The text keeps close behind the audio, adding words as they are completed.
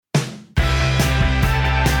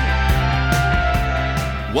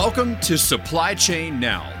Welcome to Supply Chain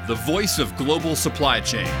Now, the voice of global supply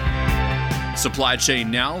chain. Supply Chain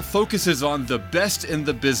Now focuses on the best in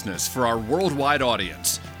the business for our worldwide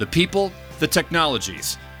audience, the people, the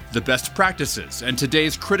technologies, the best practices, and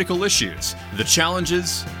today's critical issues, the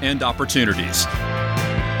challenges and opportunities.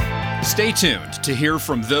 Stay tuned to hear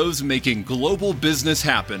from those making global business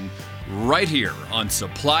happen right here on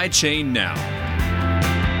Supply Chain Now.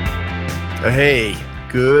 Hey,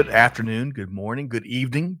 good afternoon, good morning, good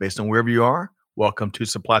evening, based on wherever you are. Welcome to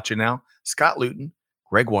Supply Chain Now. Scott Luton,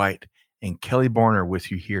 Greg White, and Kelly Barner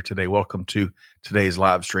with you here today. Welcome to today's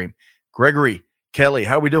live stream. Gregory, Kelly,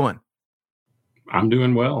 how are we doing? I'm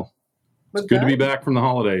doing well. It's good to be back from the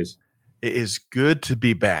holidays. It is good to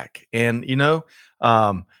be back. And,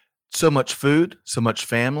 so much food, so much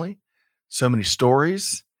family, so many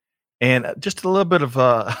stories, and just a little bit of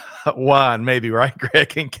wine, maybe, right,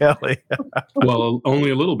 Greg and Kelly? Well, only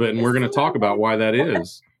a little bit, and we're going to talk about why that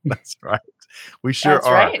is. That's right. We sure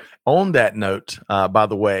are. Right. On that note, by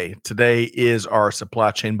the way, today is our Supply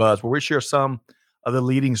Chain Buzz, where we share some of the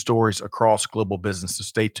leading stories across global business. So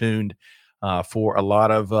stay tuned for a lot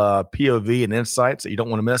of POV and insights that you don't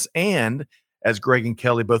want to miss. And as Greg and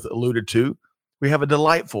Kelly both alluded to, we have a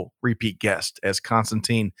delightful repeat guest as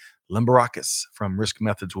Konstantin Limbarakis from Risk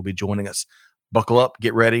Methods will be joining us. Buckle up,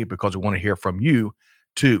 get ready, because we want to hear from you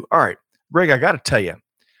too. All right, Greg, I got to tell you,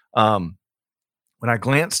 when I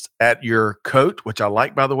glanced at your coat, which I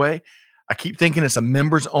like, by the way, I keep thinking it's a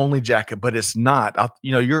members only jacket, but it's not.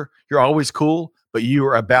 You're always cool, but you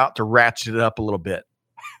are about to ratchet it up a little bit.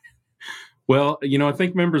 Well, I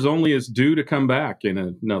think members only is due to come back in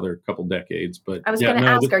another couple decades. But I was going to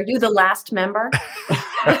ask, are you the last member?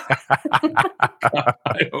 I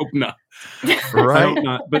hope not. Right. I hope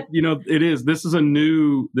not. But it is. This is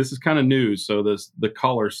kind of new. So the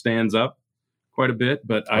collar stands up quite a bit.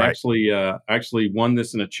 But I actually won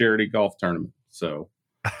this in a charity golf tournament. So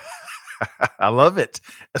I love it.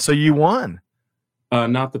 So you won?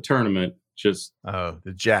 Not the tournament, just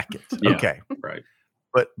the jacket. Yeah, okay, right.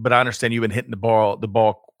 But I understand you've been hitting the ball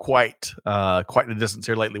quite the distance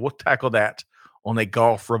here lately. We'll tackle that on a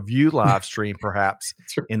golf review live stream, perhaps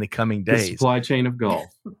in the coming days. The supply chain of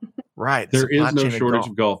golf. Right. There is no shortage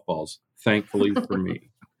of golf balls, thankfully for me.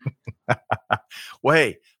 Well,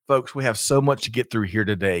 hey, folks, we have so much to get through here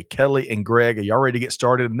today. Kelly and Greg, are y'all ready to get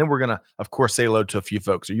started? And then we're going to, of course, say hello to a few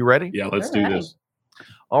folks. Are you ready? Yeah, let's do this.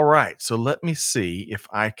 All right. So let me see if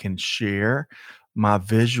I can share my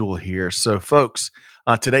visual here. So, folks,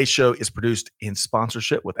 today's show is produced in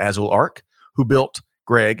sponsorship with Azul Arc, who built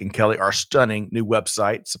Greg and Kelly our stunning new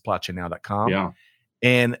website, supplychainnow.com. Yeah.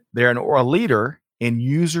 And they're a leader in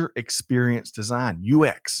user experience design,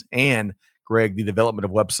 UX, and Greg, the development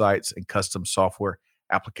of websites and custom software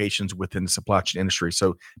applications within the supply chain industry.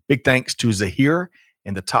 So big thanks to Zahir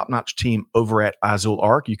and the top-notch team over at Azul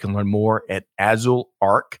Arc. You can learn more at Azul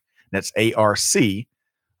Arc. That's ARC.com.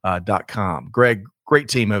 Greg, great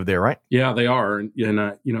team over there, right? Yeah, they are. And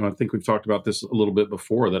I think we've talked about this a little bit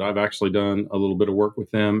before, that I've actually done a little bit of work with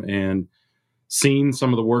them and seen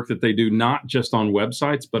some of the work that they do, not just on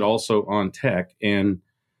websites, but also on tech. And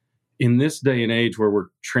in this day and age where we're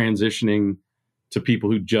transitioning to people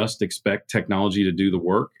who just expect technology to do the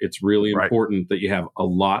work, it's really important that you have a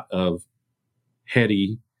lot of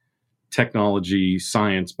heady technology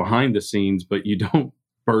science behind the scenes, but you don't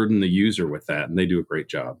burden the user with that. And they do a great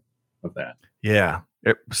job of that. Yeah.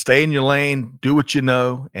 Stay in your lane, do what you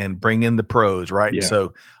know, and bring in the pros, right? Yeah.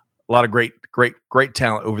 So a lot of great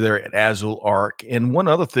talent over there at Azul Arc. And one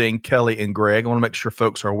other thing, Kelly and Greg, I want to make sure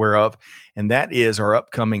folks are aware of, and that is our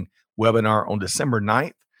upcoming webinar on December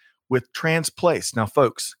 9th with TransPlace. Now,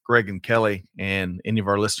 folks, Greg and Kelly and any of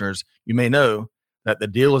our listeners, you may know that the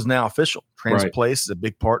deal is now official. TransPlace is a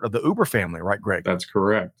big part of the Uber family, right, Greg? That's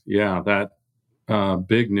correct. Yeah, that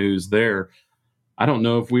big news there. I don't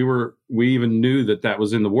know if we even knew that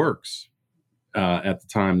was in the works at the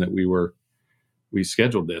time that we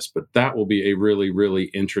scheduled this, but that will be a really, really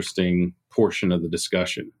interesting portion of the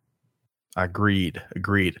discussion. Agreed.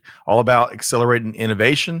 All about accelerating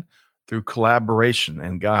innovation through collaboration.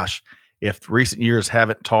 And gosh, if recent years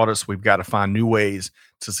haven't taught us, we've got to find new ways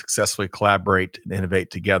to successfully collaborate and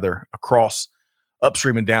innovate together across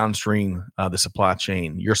upstream and downstream the supply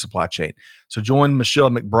chain, your supply chain. So join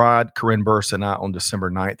Michelle McBride, Corinne Burse, and I on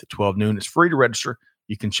December 9th at 12 noon. It's free to register.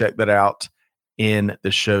 You can check that out in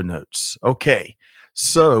the show notes. Okay.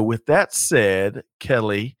 So with that said,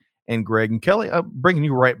 Kelly and Greg, and Kelly, I'm bringing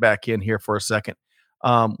you right back in here for a second.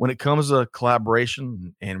 When it comes to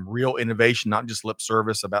collaboration and real innovation, not just lip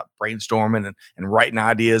service about brainstorming and writing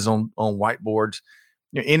ideas on whiteboards,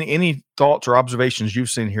 any thoughts or observations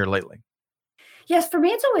you've seen here lately? Yes, for me,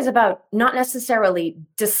 it's always about not necessarily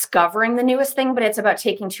discovering the newest thing, but it's about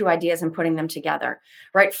taking two ideas and putting them together,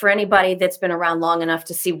 right? For anybody that's been around long enough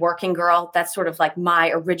to see Working Girl, that's sort of like my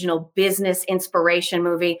original business inspiration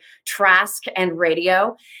movie, Trask and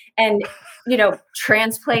Radio. And,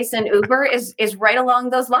 Transplace and Uber is right along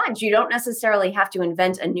those lines. You don't necessarily have to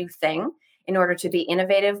invent a new thing in order to be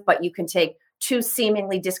innovative, but you can take two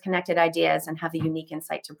seemingly disconnected ideas and have a unique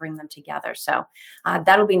insight to bring them together. So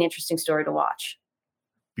that'll be an interesting story to watch.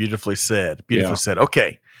 Beautifully said. Beautifully said.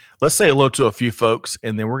 Okay, let's say hello to a few folks,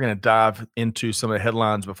 and then we're going to dive into some of the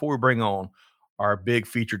headlines before we bring on our big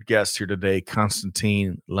featured guest here today,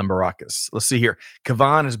 Konstantin Limbarakis. Let's see here.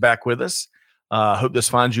 Kavan is back with us. Hope this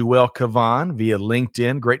finds you well, Kavan, via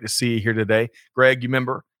LinkedIn. Great to see you here today. Greg, you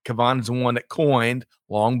remember Kavan is the one that coined,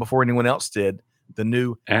 long before anyone else did, the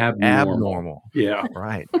new abnormal. Yeah.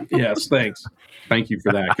 Right. Yes, thanks. Thank you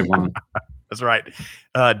for that, Kavan. That's right.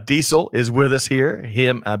 Diesel is with us here.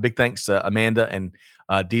 Big thanks to Amanda and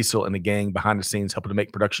Diesel and the gang behind the scenes helping to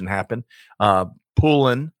make production happen.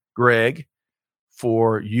 Pulling Greg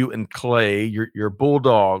for you and Clay, your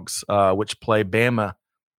Bulldogs, which play Bama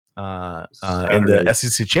in the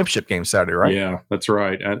SEC championship game Saturday, right? Yeah, that's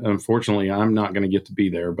right. Unfortunately, I'm not going to get to be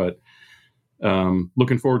there, but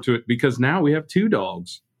looking forward to it because now we have two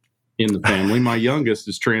dogs in the family. My youngest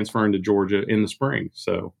is transferring to Georgia in the spring,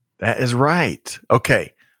 so. That is right.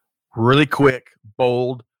 Okay. Really quick,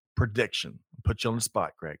 bold prediction. Put you on the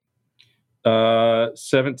spot, Greg.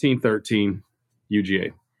 17-13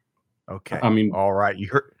 UGA. Okay. I mean, all right. You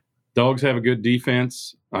heard. Dogs have a good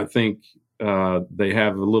defense. I think they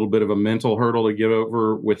have a little bit of a mental hurdle to get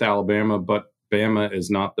over with Alabama, but Bama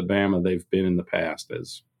is not the Bama they've been in the past,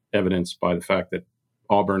 as evidenced by the fact that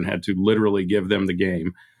Auburn had to literally give them the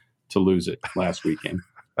game to lose it last weekend.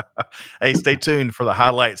 Hey, stay tuned for the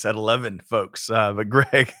highlights at 11, folks. But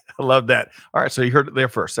Greg, I love that. All right, so you heard it there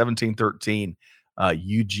first, 17-13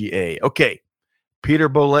 UGA. Okay, Peter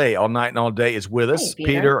Bollet, all night and all day, is with us. Hey,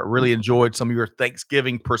 Peter, really enjoyed some of your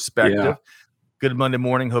Thanksgiving perspective. Yeah. Good Monday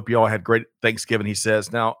morning. Hope you all had great Thanksgiving, he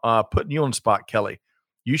says. Now, putting you on the spot, Kelly,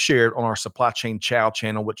 you shared on our Supply Chain Chow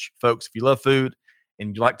channel, which, folks, if you love food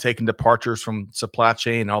and you like taking departures from supply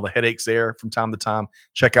chain and all the headaches there from time to time,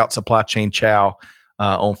 check out Supply Chain Chow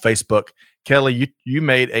on Facebook. Kelly, you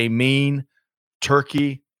made a mean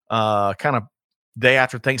turkey kind of day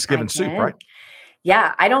after Thanksgiving soup, right?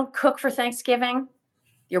 Yeah, I don't cook for Thanksgiving.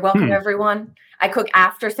 You're welcome, everyone. I cook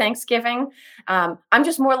after Thanksgiving. I'm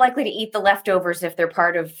just more likely to eat the leftovers if they're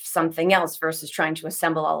part of something else versus trying to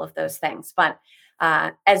assemble all of those things. But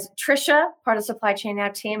as Trisha, part of Supply Chain Now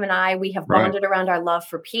team, and I, we have bonded around our love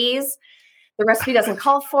for peas. The recipe doesn't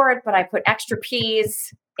call for it, but I put extra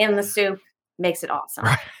peas in the soup. Makes it awesome.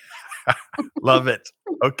 Right. Love it.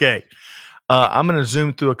 Okay. I'm going to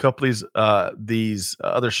zoom through a couple of these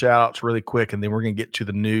other shout outs really quick, and then we're going to get to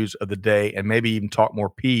the news of the day and maybe even talk more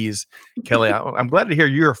peas. Kelly, I'm glad to hear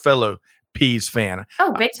you're a fellow peas fan.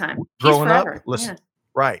 Oh, big time. Growing up,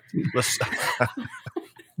 right.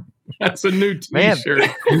 That's a new t-shirt.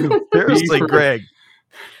 Man, seriously, Greg.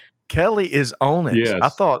 Kelly is on it. Yes. I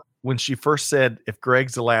thought when she first said, if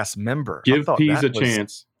Greg's the last member, give peas a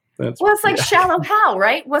chance. Well, it's like Shallow Hal,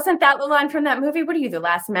 right? Wasn't that the line from that movie? What are you, the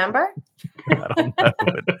last member? I don't know.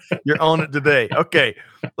 You're on it today. Okay,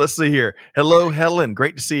 let's see here. Hello, Helen.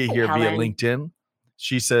 Great to see you here via LinkedIn.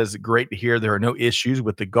 She says, great to hear there are no issues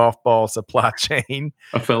with the golf ball supply chain.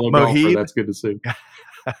 A fellow golfer, that's good to see.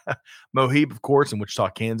 Mohib, of course, in Wichita,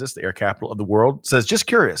 Kansas, the air capital of the world, says, just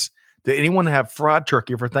curious, did anyone have fried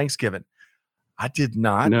turkey for Thanksgiving? I did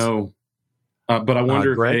not. No, but I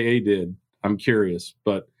wonder if AA did. I'm curious,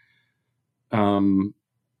 but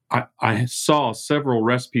I saw several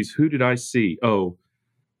recipes. Who did I see? Oh,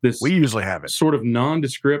 we usually have it. Sort of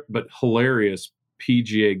nondescript but hilarious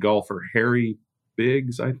PGA golfer Harry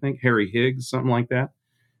Higgs, something like that.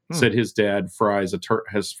 Said his dad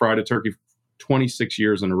has fried a turkey 26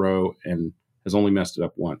 years in a row and has only messed it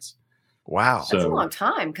up once. Wow, that's a long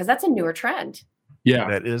time because that's a newer trend. Yeah,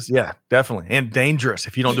 that is. Yeah, definitely. And dangerous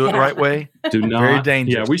if you don't do it the right way. Do not. Very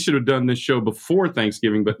dangerous. Yeah, we should have done this show before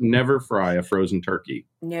Thanksgiving, but never fry a frozen turkey.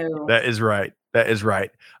 No. That is right. That is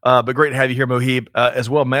right. But great to have you here, Mohib,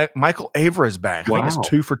 as well. Michael Avra is back. I think it's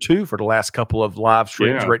 2 for 2 for the last couple of live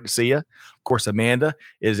streams. Yeah. Great to see you. Of course, Amanda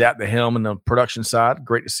is at the helm and the production side.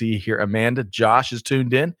 Great to see you here, Amanda. Josh is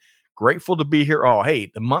tuned in. Grateful to be here. Oh, hey,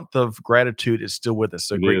 the month of gratitude is still with us.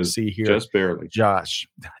 So great to see you here. Just barely. Josh,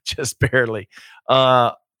 just barely.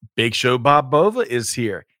 Big Show Bob Bova is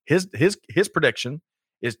here. His prediction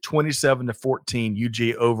is 27-14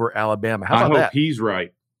 UGA over Alabama. How about that? I hope he's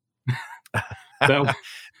right. That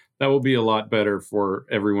will be a lot better for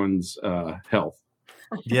everyone's health.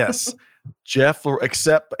 Yes. Jeff,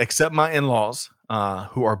 except my in-laws,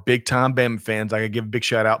 who are big time Bama fans. I gotta give a big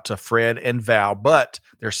shout out to Fred and Val, but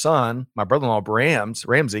their son, my brother-in-law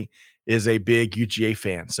Ramsey, is a big UGA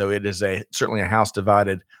fan. So it is certainly a house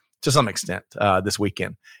divided to some extent this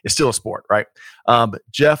weekend. It's still a sport, right?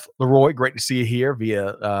 Jeff Leroy, great to see you here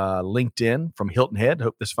via LinkedIn from Hilton Head.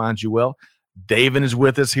 Hope this finds you well. David is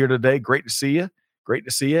with us here today. Great to see you. Great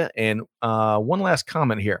to see you. And one last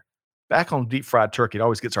comment here. Back on deep fried turkey, it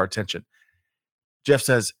always gets our attention. Jeff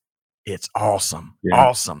says, it's awesome. Yeah.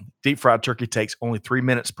 Awesome. Deep fried turkey takes only 3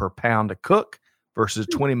 minutes per pound to cook versus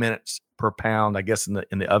 20 minutes per pound, I guess, in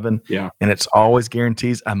the oven. Yeah. And it's always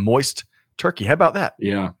guarantees a moist turkey. How about that?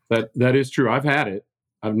 Yeah, that is true. I've had it.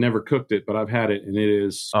 I've never cooked it, but I've had it, and it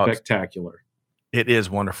is spectacular. It is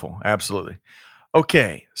wonderful. Absolutely.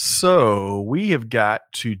 Okay, so we have got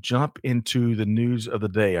to jump into the news of the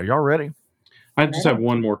day. Are y'all ready? I just have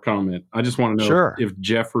one more comment. I just want to know if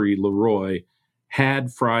Jeffrey Leroy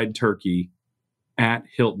had fried turkey at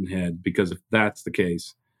Hilton Head, because if that's the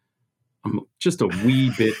case, I'm just a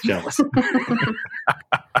wee bit jealous.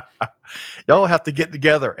 Y'all have to get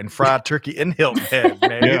together and fry turkey in Hilton Head,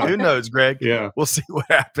 man. Yeah. Who knows, Greg? Yeah. We'll see what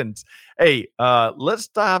happens. Hey, let's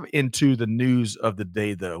dive into the news of the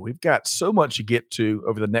day, though. We've got so much to get to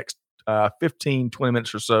over the next 15, 20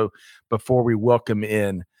 minutes or so before we welcome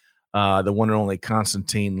in the one and only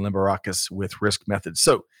Constantine Limbarakis with Risk Methods.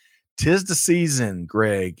 So, 'tis the season,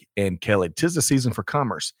 Greg and Kelly. 'Tis the season for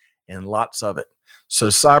commerce, and lots of it. So,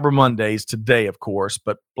 Cyber Monday's today, of course,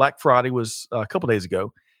 but Black Friday was a couple days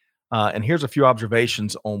ago. And here's a few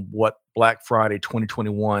observations on what Black Friday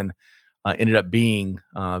 2021 ended up being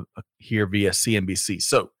here via CNBC.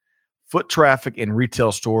 So, foot traffic in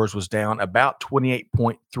retail stores was down about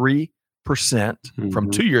 28.3% from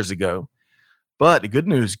 2 years ago. But the good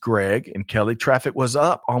news, Greg and Kelly, traffic was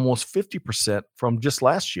up almost 50% from just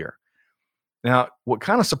last year. Now, what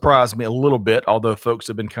kind of surprised me a little bit, although folks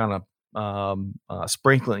have been kind of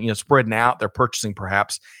spreading out their purchasing,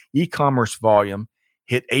 perhaps, e-commerce volume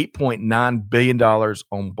hit $8.9 billion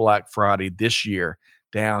on Black Friday this year,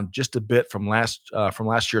 down just a bit from last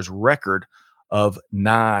year's record of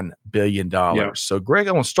 $9 billion. Yeah. So, Greg,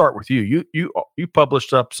 I want to start with you. You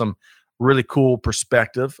published up some really cool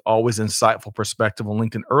perspective, always insightful perspective on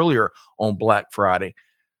LinkedIn earlier on Black Friday.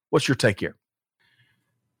 What's your take here?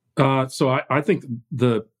 So I think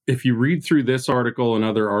if you read through this article and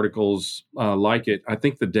other articles like it, I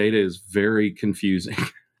think the data is very confusing.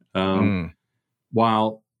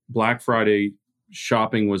 While Black Friday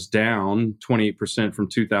shopping was down 28% from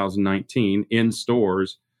 2019 in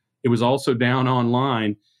stores, it was also down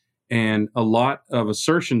online. And a lot of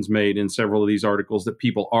assertions made in several of these articles that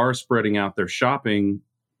people are spreading out their shopping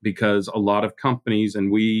because a lot of companies,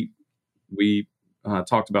 and we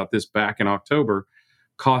talked about this back in October,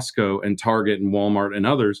 Costco and Target and Walmart and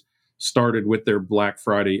others started with their Black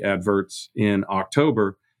Friday adverts in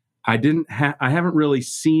October. I haven't really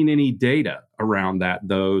seen any data around that,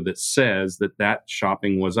 though, that says that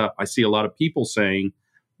shopping was up. I see a lot of people saying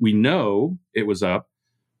we know it was up,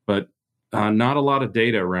 but not a lot of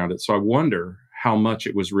data around it. So I wonder how much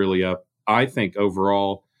it was really up. I think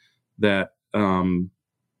overall that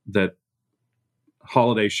that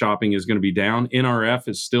holiday shopping is going to be down. NRF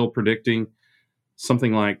is still predicting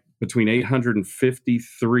something like between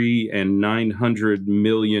 $853 and $900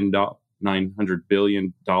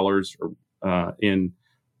 billion in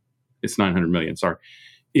it's 900 million. Sorry,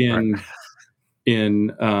 in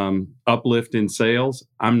uplift in sales.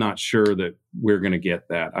 I'm not sure that we're going to get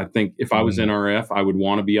that. I think if I was NRF, I would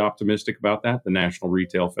want to be optimistic about that. The National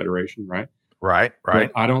Retail Federation, right? Right.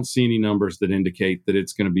 But I don't see any numbers that indicate that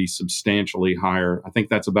it's going to be substantially higher. I think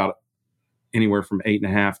that's about anywhere from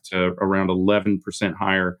 8.5% to around 11%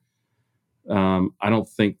 higher. I don't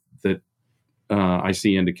think that I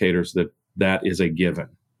see indicators that is a given.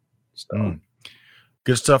 So.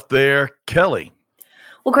 Good stuff there, Kelly.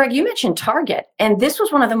 Well, Greg, you mentioned Target, and this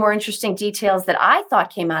was one of the more interesting details that I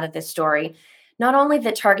thought came out of this story. Not only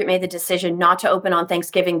that Target made the decision not to open on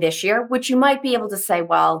Thanksgiving this year, which you might be able to say,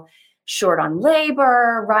 well, short on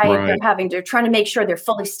labor, right? They're trying to make sure they're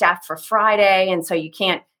fully staffed for Friday, and so you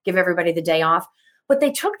can't give everybody the day off. But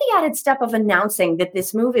they took the added step of announcing that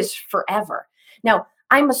this move is forever. Now,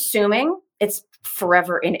 I'm assuming it's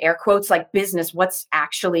forever in air quotes, like business, what's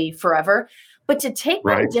actually forever. But to take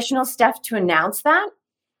that additional step to announce that,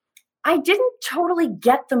 I didn't totally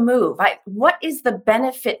get the move. What is the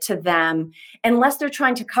benefit to them unless they're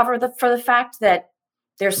trying to cover for the fact that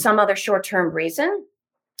there's some other short-term reason?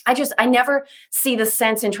 I never see the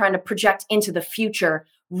sense in trying to project into the future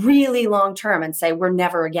really long term and say we're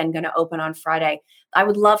never again going to open on Friday. I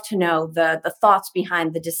would love to know the thoughts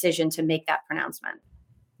behind the decision to make that pronouncement.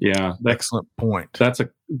 Yeah, excellent point. That's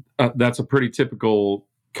a pretty typical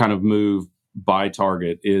kind of move by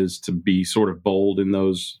Target, is to be sort of bold in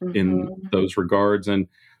those regards. And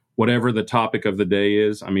whatever the topic of the day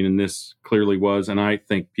is, I mean, and this clearly was, and I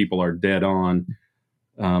think people are dead on.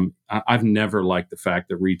 I've never liked the fact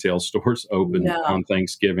that retail stores open on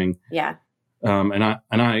Thanksgiving. Yeah. And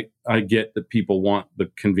I get that people want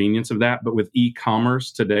the convenience of that, but with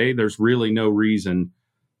e-commerce today, there's really no reason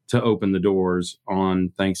to open the doors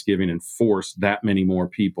on Thanksgiving and force that many more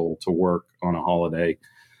people to work on a holiday.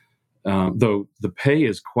 Though the pay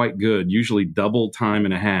is quite good, usually double time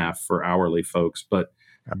and a half for hourly folks. But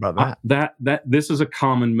how about that this is a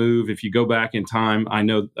common move. If you go back in time, I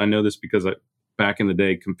know this because I, back in the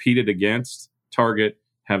day, competed against Target,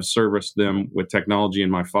 have serviced them with technology,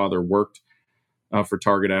 and my father worked for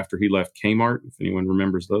Target after he left Kmart, if anyone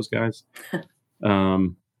remembers those guys.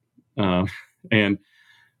 And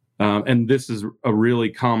this is a really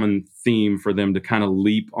common theme for them to kind of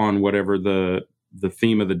leap on whatever the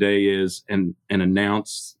theme of the day is and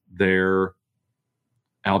announce their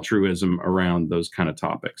altruism around those kind of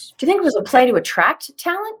topics. Do you think it was a play to attract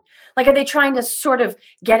talent? Like, are they trying to sort of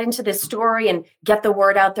get into this story and get the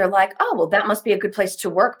word out there like, oh, well, that must be a good place to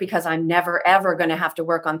work because I'm never, ever going to have to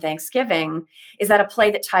work on Thanksgiving? Is that a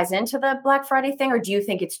play that ties into the Black Friday thing? Or do you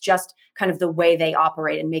think it's just kind of the way they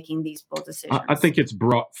operate in making these bold decisions? I think it's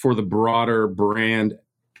brought for the broader brand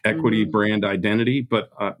equity, brand identity,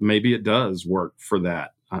 but maybe it does work for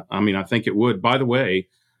that. I mean, I think it would. By the way,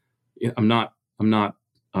 I'm not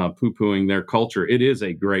poo-pooing their culture. It is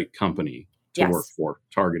a great company to work for.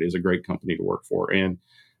 Target is a great company to work for. And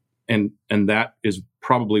that is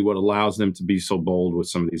probably what allows them to be so bold with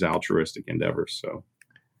some of these altruistic endeavors. So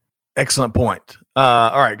excellent point.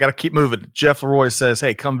 All right, got to keep moving. Jeff Leroy says,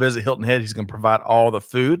 hey, come visit Hilton Head. He's going to provide all the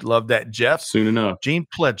food. Love that, Jeff. Soon enough. Gene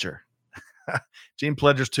Pledger. Gene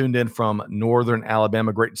Pledger's tuned in from Northern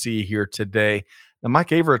Alabama. Great to see you here today. Now,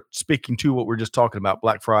 Mike Aver, speaking to what we're just talking about,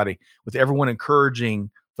 Black Friday, with everyone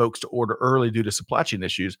encouraging folks to order early due to supply chain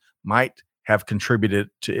issues, might have contributed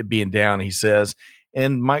to it being down, he says.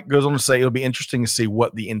 And Mike goes on to say it'll be interesting to see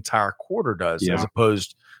what the entire quarter does as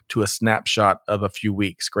opposed to a snapshot of a few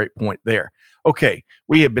weeks. Great point there. Okay,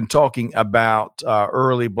 we have been talking about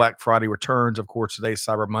early Black Friday returns. Of course, today's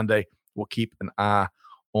Cyber Monday. We'll keep an eye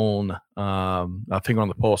on a finger on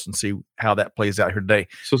the pulse and see how that plays out here today.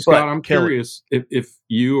 So, Scott, I'm curious if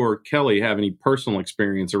you or Kelly have any personal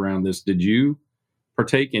experience around this. Did you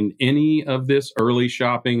partake in any of this early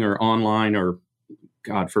shopping or online or,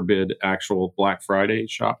 God forbid, actual Black Friday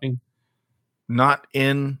shopping? Not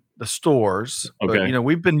in the stores. Okay. But,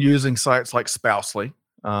 we've been using sites like Spousely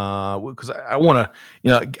because I want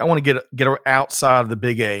to get outside of the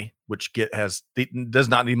big A, which does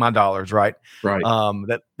not need my dollars, right? Right.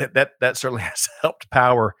 That certainly has helped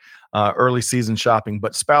power early season shopping.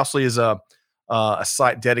 But Spousely is a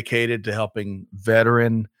site dedicated to helping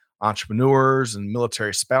veteran entrepreneurs and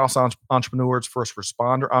military spouse entrepreneurs, first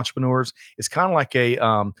responder entrepreneurs. It's kind of like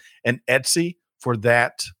an Etsy for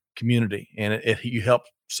that community, and you help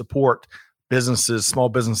support businesses, small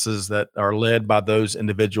businesses that are led by those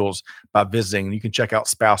individuals by visiting. You can check out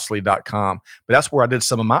spousely.com. But that's where I did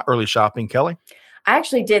some of my early shopping. Kelly? I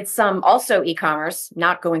actually did some also e-commerce,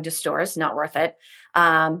 not going to stores, not worth it.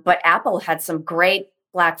 But Apple had some great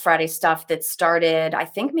Black Friday stuff that started, I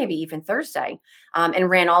think maybe even Thursday, and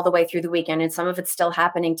ran all the way through the weekend. And some of it's still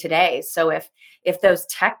happening today. So if those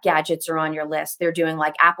tech gadgets are on your list, they're doing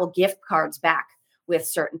like Apple gift cards back with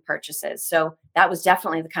certain purchases. So that was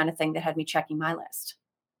definitely the kind of thing that had me checking my list.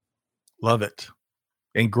 Love it.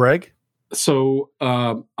 And Greg? So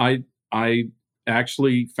I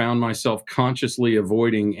actually found myself consciously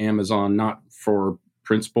avoiding Amazon, not for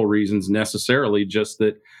principal reasons necessarily, just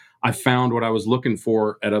that I found what I was looking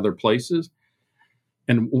for at other places.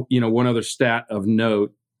 And, one other stat of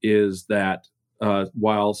note is that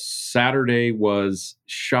while Saturday was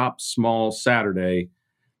Shop Small Saturday,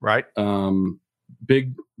 right?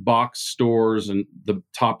 Big box stores and the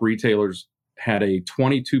top retailers had a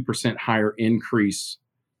 22% higher increase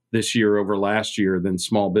this year over last year than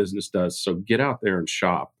small business does. So get out there and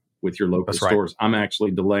shop with your local stores. Right. I'm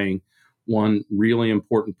actually delaying one really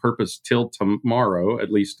important purpose till tomorrow.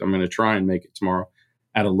 At least I'm going to try and make it tomorrow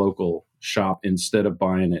at a local shop instead of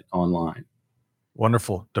buying it online.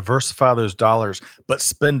 Wonderful. Diversify those dollars, but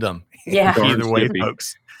spend them. Yeah. Either way,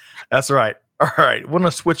 folks. That's right. All right. We're going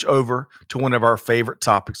to switch over to one of our favorite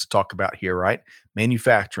topics to talk about here, right?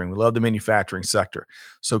 Manufacturing. We love the manufacturing sector.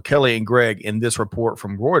 So, Kelly and Greg, in this report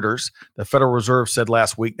from Reuters, the Federal Reserve said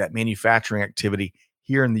last week that manufacturing activity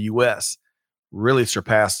here in the U.S. really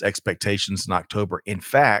surpassed expectations in October. In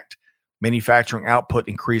fact, manufacturing output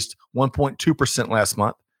increased 1.2% last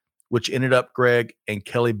month, which ended up, Greg and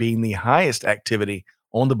Kelly, being the highest activity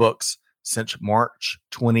on the books since March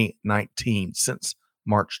 2019.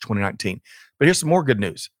 But here's some more good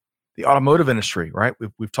news. The automotive industry, right?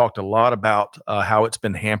 We've talked a lot about how it's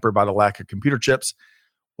been hampered by the lack of computer chips.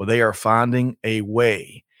 Well, they are finding a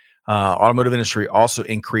way. Automotive industry also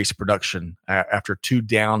increased production after 2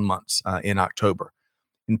 down months in October.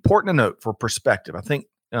 Important to note for perspective. I think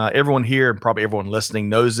everyone here and probably everyone listening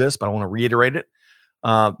knows this, but I want to reiterate it.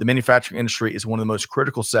 The manufacturing industry is one of the most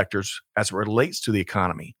critical sectors as it relates to the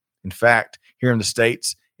economy. In fact, here in the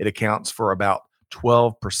States, it accounts for about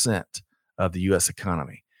 12% of the U.S.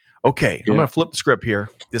 economy. Okay, I'm going to flip the script here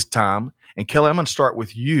this time. And Kelly, I'm going to start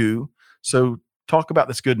with you. So talk about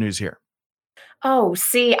this good news here. Oh,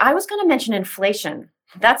 see, I was going to mention inflation.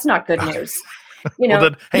 That's not good news. Well,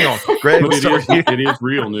 then, hang on, Greg. It is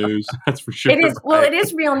real news. That's for sure. It is. Well, it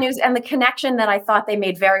is real news. And the connection that I thought they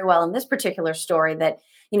made very well in this particular story that,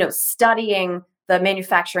 studying the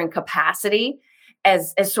manufacturing capacity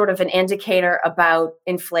as sort of an indicator about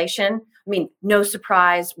inflation. I mean, no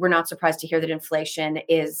surprise. We're not surprised to hear that inflation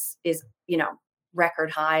is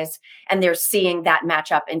record highs, and they're seeing that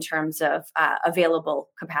match up in terms of available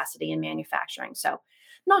capacity in manufacturing. So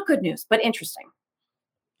not good news, but interesting.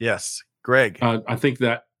 Yes. Greg. I think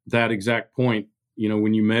that exact point,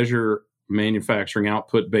 when you measure manufacturing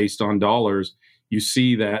output based on dollars, you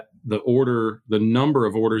see that the number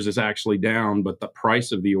of orders is actually down, but the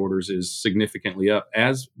price of the orders is significantly up.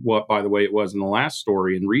 As what, by the way, it was in the last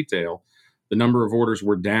story in retail, the number of orders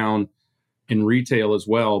were down in retail as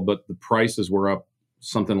well, but the prices were up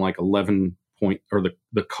something like the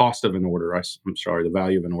cost of an order. The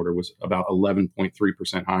value of an order was about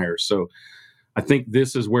 11.3% higher. So I think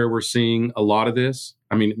this is where we're seeing a lot of this.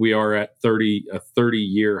 I mean, we are at a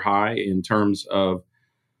 30-year high in terms of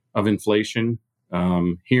inflation.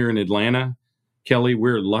 Here in Atlanta, Kelly,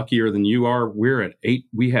 we're luckier than you are. We're at 8.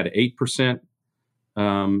 We had 8%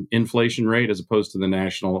 inflation rate as opposed to the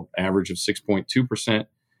national average of 6.2%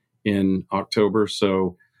 in October.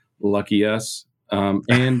 So lucky us.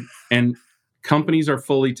 And companies are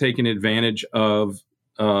fully taking advantage of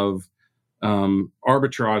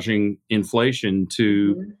arbitraging inflation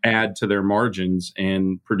to add to their margins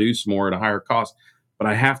and produce more at a higher cost. But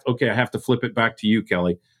I have to flip it back to you,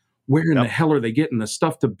 Kelly. Where in the hell are they getting the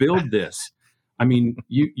stuff to build this? I mean,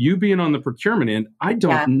 you being on the procurement end, I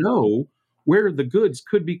don't know where the goods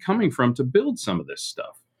could be coming from to build some of this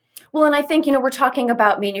stuff. Well, and I think, we're talking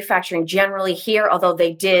about manufacturing generally here, although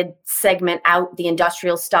they did segment out the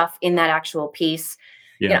industrial stuff in that actual piece.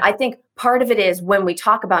 Yeah. I think part of it is when we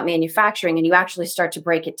talk about manufacturing and you actually start to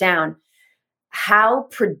break it down, how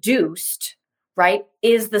produced, right,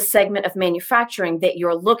 is the segment of manufacturing that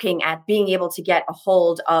you're looking at being able to get a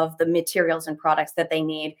hold of the materials and products that they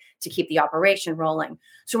need to keep the operation rolling.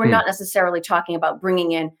 So we're not necessarily talking about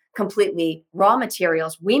bringing in completely raw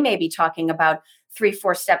materials. We may be talking about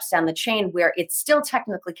 3-4 steps down the chain where it still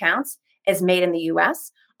technically counts as made in the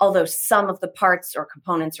US, although some of the parts or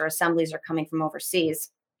components or assemblies are coming from overseas.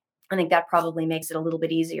 I think that probably makes it a little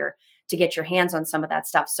bit easier to get your hands on some of that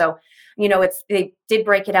stuff. So, they did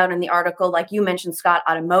break it out in the article. Like you mentioned, Scott,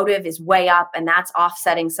 automotive is way up, and that's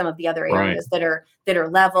offsetting some of the other areas that are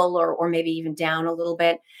level or maybe even down a little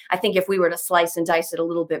bit. I think if we were to slice and dice it a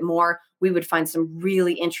little bit more, we would find some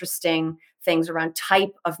really interesting things around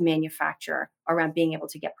type of manufacturer, around being able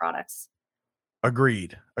to get products.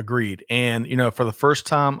 Agreed. And, for the first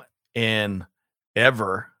time in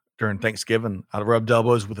ever during Thanksgiving, I rubbed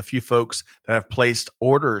elbows with a few folks that have placed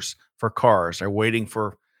orders for cars. They're waiting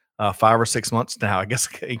for 5 or 6 months now, I guess,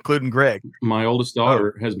 including Greg. My oldest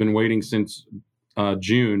daughter has been waiting since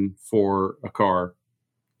June for a car.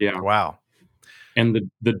 Yeah. Wow. And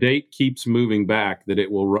the date keeps moving back that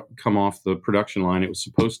it will come off the production line. It was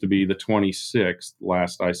supposed to be the 26th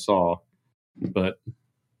last I saw, but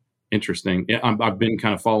interesting. Yeah, I've been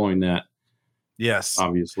kind of following that. Yes.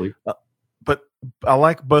 Obviously. But I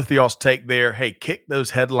like both of y'all's take there. Hey, kick those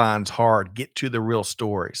headlines hard. Get to the real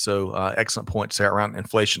story. So excellent points there around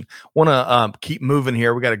inflation. Want to keep moving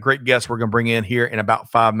here. We got a great guest we're going to bring in here in about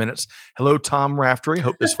 5 minutes. Hello, Tom Raftery.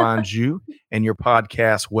 Hope this finds you and your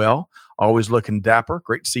podcast well. Always looking dapper.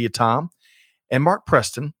 Great to see you, Tom. And Mark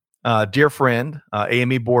Preston, dear friend,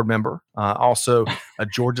 AME board member, also a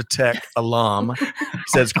Georgia Tech alum,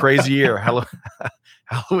 says crazy year.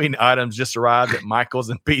 Halloween items just arrived at Michael's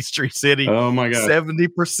in Peachtree City. Oh my God.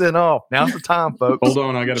 70% off. Now's the time, folks. Hold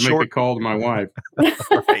on. I got to make a call to my wife.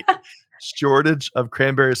 Right. Shortage of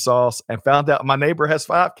cranberry sauce, and found out my neighbor has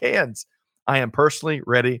 5 cans. I am personally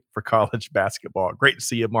ready for college basketball. Great to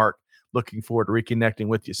see you, Mark. Looking forward to reconnecting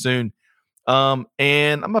with you soon. And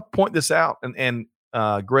I'm going to point this out, and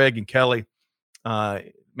Greg and Kelly,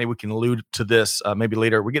 maybe we can allude to this maybe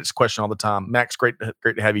later. We get this question all the time. Max, great to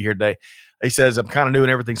have you here today. He says, I'm kind of new in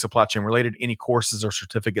everything supply chain related. Any courses or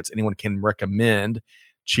certificates anyone can recommend?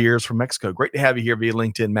 Cheers from Mexico. Great to have you here via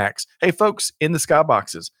LinkedIn, Max. Hey, folks, in the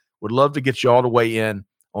skyboxes, would love to get you all to weigh in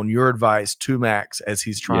on your advice to Max as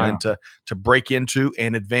he's trying to break into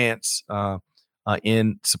and advance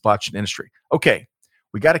in supply chain industry. Okay,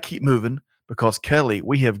 we got to keep moving because, Kelly,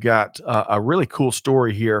 we have got a really cool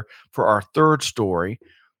story here for our third story.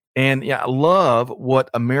 And yeah, I love what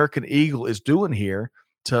American Eagle is doing here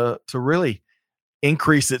to really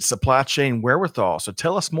increase its supply chain wherewithal. So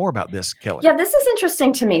tell us more about this, Kelly. Yeah, this is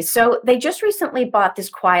interesting to me. So they just recently bought this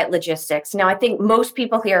Quiet Logistics. Now, I think most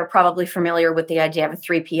people here are probably familiar with the idea of a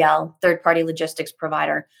 3PL, third-party logistics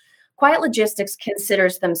provider. Quiet Logistics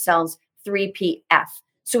considers themselves 3PF.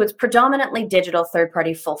 So it's predominantly digital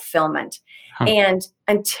third-party fulfillment. And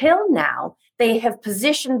until now, they have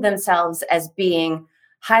positioned themselves as being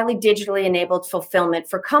highly digitally enabled fulfillment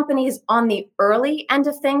for companies on the early end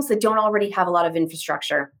of things that don't already have a lot of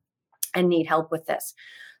infrastructure and need help with this.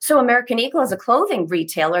 So American Eagle is a clothing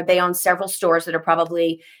retailer. They own several stores that are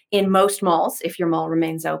probably in most malls, if your mall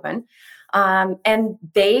remains open. And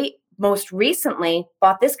they most recently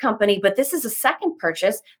bought this company, but this is a second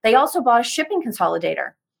purchase. They also bought a shipping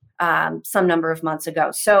consolidator some number of months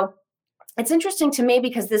ago. So it's interesting to me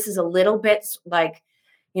because this is a little bit like,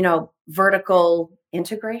 vertical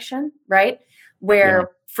integration, right?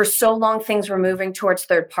 Where for so long things were moving towards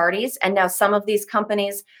third parties, and now some of these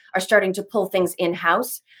companies are starting to pull things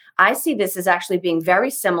in-house. I see this as actually being very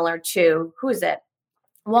similar to, who is it?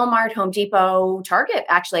 Walmart, Home Depot, Target,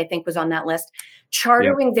 actually, I think was on that list,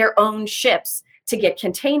 chartering their own ships to get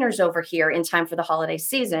containers over here in time for the holiday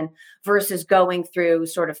season versus going through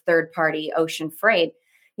sort of third-party ocean freight.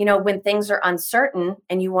 When things are uncertain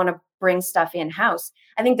and you want to bring stuff in-house,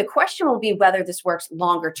 I think the question will be whether this works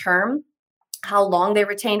longer term, how long they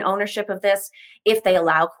retain ownership of this, if they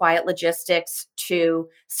allow Quiet Logistics to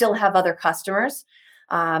still have other customers.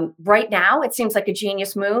 Right now, it seems like a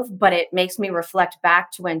genius move, but it makes me reflect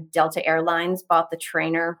back to when Delta Airlines bought the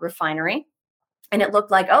Trainer refinery. And it looked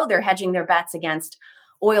like, they're hedging their bets against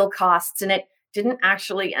oil costs. And it didn't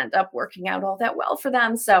actually end up working out all that well for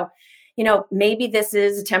them. So, maybe this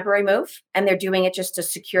is a temporary move and they're doing it just to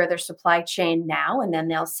secure their supply chain now, and then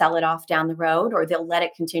they'll sell it off down the road, or they'll let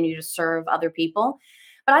it continue to serve other people.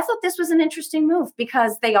 But I thought this was an interesting move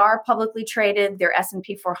because they are publicly traded, they're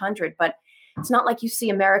S&P 400, but it's not like you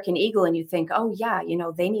see American Eagle and you think,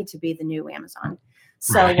 they need to be the new Amazon.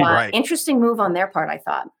 So interesting move on their part, I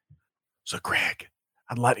thought. So Greg,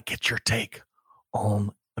 I'd like to get your take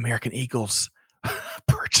on American Eagle's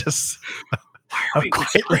purchase of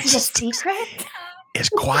Quiet Logistics. It's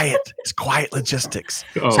quiet. It's Quiet Logistics.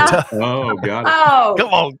 Got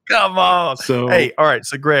it. Come on. So, hey, all right.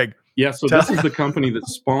 So Greg. Yeah. So this is the company that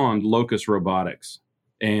spawned Locus Robotics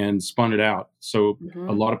and spun it out. So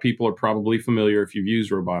a lot of people are probably familiar, if you've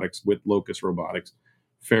used robotics, with Locus Robotics,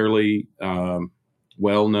 fairly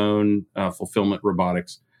well-known fulfillment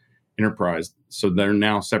robotics enterprise. So they're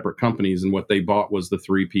now separate companies, and what they bought was the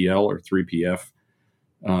 3PL or 3PF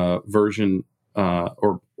version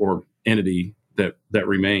or entity that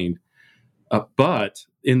remained. But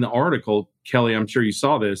in the article, Kelly, I'm sure you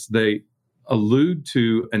saw this, they allude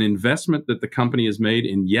to an investment that the company has made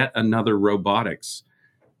in yet another robotics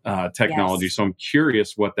technology. Yes. So I'm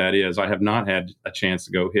curious what that is. I have not had a chance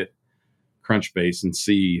to go hit Crunchbase and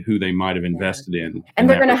see who they might have invested in. And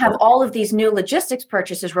they're going to have all of these new logistics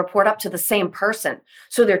purchases report up to the same person.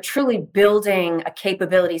 So they're truly building a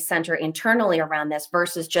capability center internally around this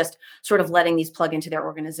versus just sort of letting these plug into their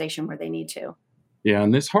organization where they need to. Yeah,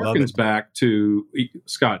 and this harkens back to,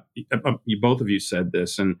 Scott, both of you said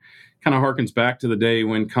this, and kind of harkens back to the day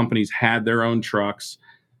when companies had their own trucks,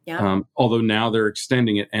 although now they're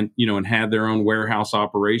extending it and had their own warehouse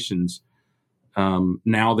operations.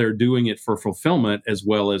 Now they're doing it for fulfillment as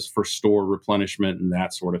well as for store replenishment and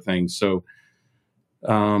that sort of thing. So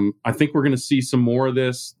I think we're going to see some more of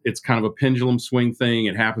this. It's kind of a pendulum swing thing.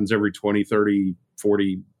 It happens every 20, 30,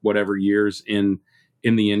 40, whatever years in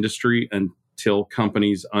the industry until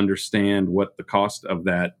companies understand what the cost of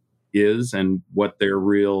that is and what their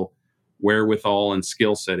real wherewithal and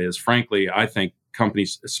skill set is. Frankly, I think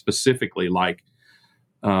companies specifically like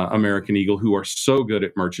American Eagle, who are so good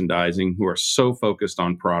at merchandising, who are so focused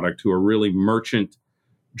on product, who are really merchant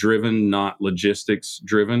driven, not logistics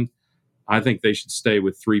driven. I think they should stay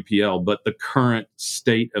with 3PL, but the current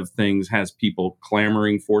state of things has people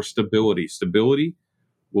clamoring for stability. Stability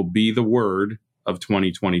will be the word of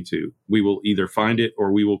 2022. We will either find it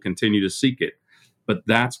or we will continue to seek it. But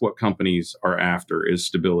that's what companies are after, is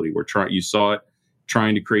stability. You saw it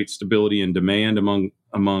trying to create stability and demand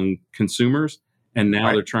among consumers, and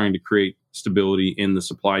now they're trying to create stability in the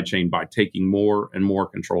supply chain by taking more and more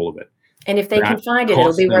control of it. And if they can find it,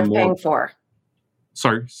 it'll be worth paying for.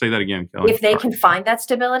 Sorry, say that again, Kelly. If they can find that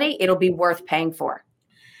stability, it'll be worth paying for.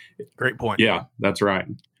 Great point. Yeah, that's right.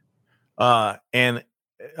 And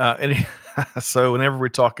so whenever we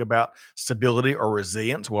talk about stability or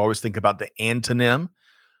resilience, we always think about the antonym,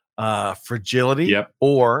 fragility. Yep.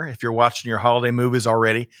 Or if you're watching your holiday movies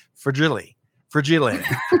already, fragility.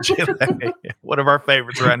 One of our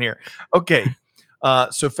favorites around here. Okay.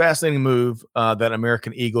 So fascinating move that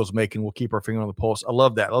American Eagle's making. We'll keep our finger on the pulse. I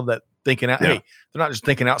love that. I love that thinking out. Yeah. Hey, they're not just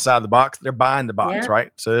thinking outside the box; they're buying the box,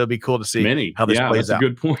 right? So it'll be cool to see how this plays out. That's a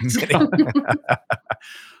good point.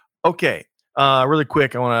 Okay, really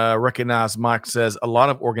quick, I want to recognize. Mike says a lot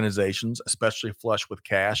of organizations, especially flush with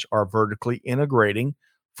cash, are vertically integrating.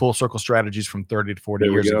 Full circle strategies from 30 to 40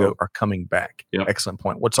 years ago are coming back. Yep. Excellent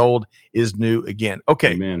point. What's old is new again.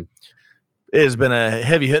 Okay. Amen. It has been a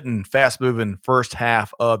heavy-hitting, fast-moving first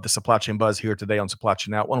half of the Supply Chain Buzz here today on Supply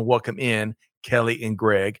Chain Now. I want to welcome in Kelly and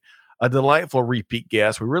Greg, a delightful repeat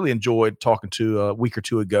guest. We really enjoyed talking to a week or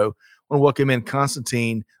two ago. I want to welcome in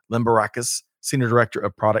Konstantin Limbarakis, Senior Director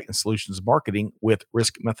of Product and Solutions Marketing with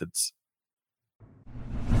Risk Methods.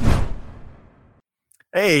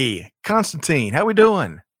 Hey, Konstantin, how we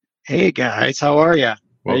doing? Hey, guys. How are you? How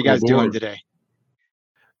are you guys doing today?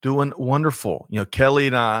 Doing wonderful. You know, Kelly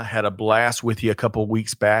and I had a blast with you a couple of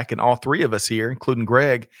weeks back, and all three of us here, including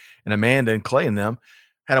Greg and Amanda and Clay and them,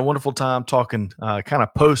 had a wonderful time talking kind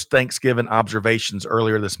of post-Thanksgiving observations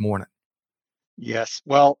earlier this morning. Yes.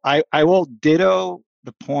 Well, I will ditto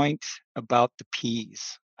the point about the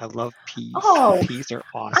peas. I love peas. Oh, peas are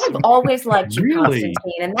awesome. I've always liked you, Konstantin,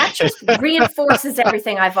 and that just reinforces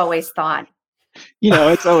everything I've always thought. You know,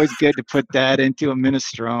 it's always good to put that into a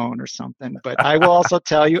minestrone or something. But I will also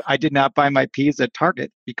tell you, I did not buy my peas at Target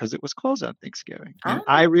because it was closed on Thanksgiving. And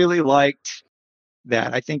I really liked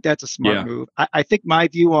that. I think that's a smart move. I think my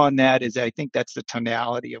view on that is I think that's the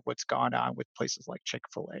tonality of what's gone on with places like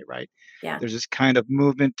Chick-fil-A, right? Yeah. There's this kind of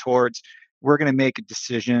movement towards, we're going to make a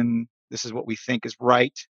decision. This is what we think is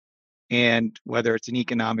right. And whether it's an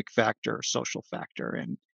economic factor or social factor.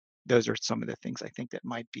 And those are some of the things I think that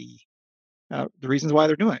might be the reasons why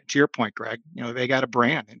they're doing it. To your point, Greg, you know, they got a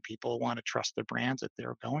brand and people want to trust the brands that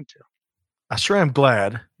they're going to. I sure am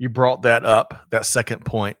glad you brought that up, that second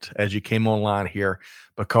point, as you came online here,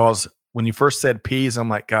 because when you first said peas, I'm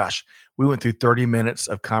like, gosh, we went through 30 minutes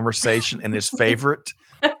of conversation and his favorite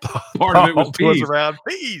part of it was around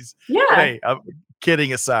peas. Yeah. Hey,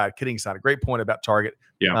 kidding aside, a great point about Target.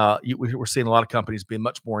 Yeah. We're seeing a lot of companies being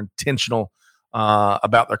much more intentional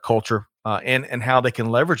about their culture and how they can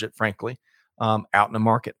leverage it, frankly, out in the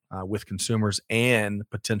market with consumers and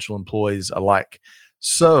potential employees alike.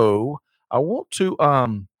 So I want to I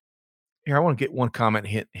want to get one comment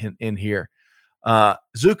hint in here.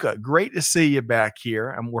 Zuka, great to see you back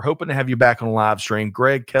here. We're hoping to have you back on the live stream.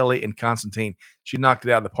 Greg, Kelly, and Konstantin, she knocked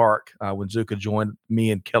it out of the park when Zuka joined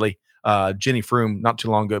me and Kelly, Jenny Froome not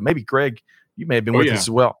too long ago. Maybe Greg, you may have been with us as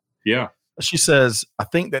well. Yeah. She says, I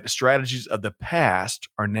think that the strategies of the past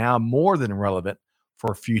are now more than relevant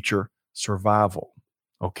for future survival.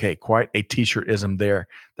 Okay, quite a t-shirt-ism there.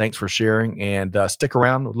 Thanks for sharing, and stick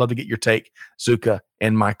around. Would love to get your take, Zuka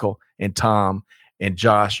and Michael and Tom and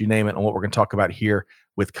Josh, you name it, on what we're going to talk about here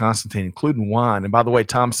with Konstantin, including wine. And by the way,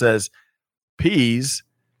 Tom says peas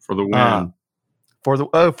for the win. For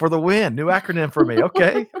the win. New acronym for me.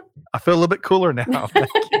 Okay. I feel a little bit cooler now. Thank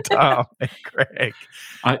you, Tom and Greg.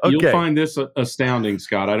 You'll find this astounding,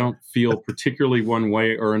 Scott. I don't feel particularly one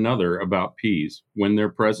way or another about peas. When they're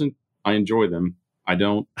present, I enjoy them. I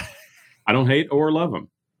don't hate or love them.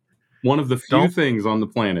 One of the few things on the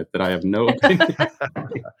planet that I have no opinion.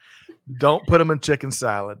 Don't put them in chicken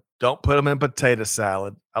salad. Don't put them in potato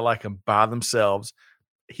salad. I like them by themselves.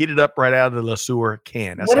 Heat it up right out of the Le Sueur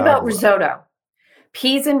can. That's what about risotto?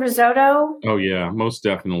 Peas and risotto. Oh yeah, most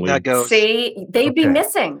definitely. That goes. See, they'd be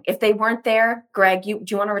missing if they weren't there. Greg, do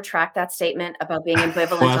you want to retract that statement about being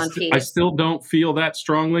ambivalent on peas? I still don't feel that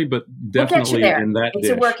strongly, but definitely in that it's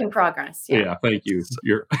dish. A work in progress. Yeah, thank you.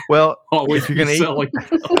 You're always if you're going to eat.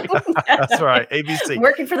 That's right. ABC.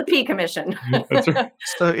 Working for the Pea Commission. That's right.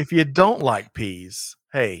 So if you don't like peas,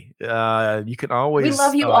 hey, you can always. We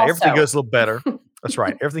love you also. Everything goes a little better. That's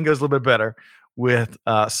right. Everything goes a little bit better with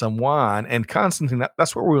some wine. And Constantine,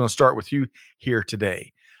 that's where we're going to start with you here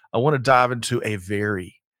today. I want to dive into a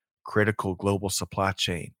very critical global supply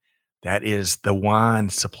chain. That is the wine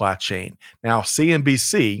supply chain. Now,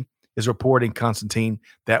 CNBC is reporting, Constantine,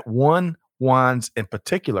 that one wine's in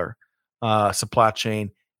particular supply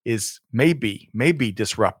chain is maybe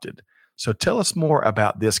disrupted. So tell us more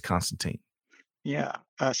about this, Constantine. Yeah.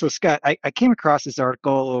 So Scott, I came across this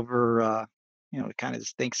article over kind of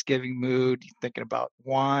this Thanksgiving mood, thinking about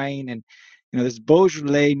wine, and this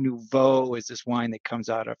Beaujolais Nouveau is this wine that comes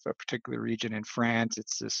out of a particular region in France.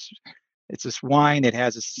 It's this wine that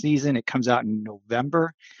has a season. It comes out in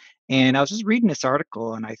November, and I was just reading this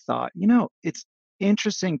article, and I thought, it's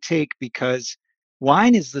interesting take because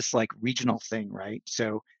wine is this like regional thing, right?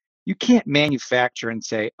 So you can't manufacture and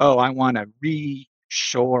say, oh, I want to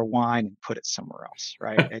shore wine and put it somewhere else,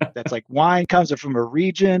 right? That's like wine comes from a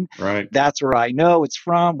region, right? That's where I know it's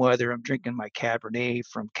from, whether I'm drinking my Cabernet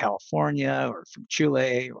from California or from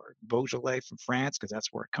Chile or Beaujolais from France, because that's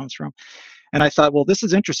where it comes from. And I thought, well, this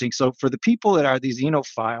is interesting. So for the people that are these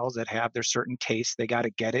enophiles that have their certain tastes, they got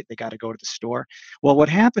to get it. They got to go to the store. Well, what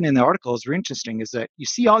happened in the article is very interesting is that you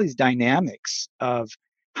see all these dynamics of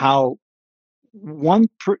how one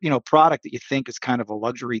product that you think is kind of a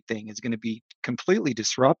luxury thing is going to be completely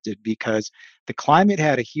disrupted because the climate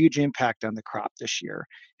had a huge impact on the crop this year.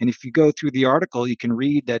 And if you go through the article, you can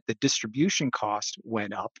read that the distribution cost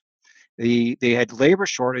went up. They had labor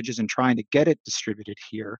shortages in trying to get it distributed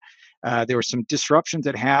here. There were some disruptions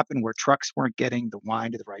that happened where trucks weren't getting the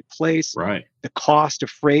wine to the right place. Right. The cost of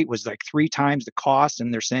freight was like 3 times the cost,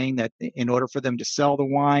 and they're saying that in order for them to sell the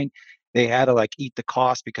wine, they had to like eat the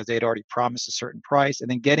cost because they had already promised a certain price,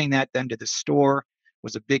 and then getting that then to the store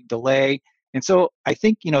was a big delay. And so I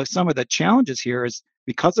think, some of the challenges here is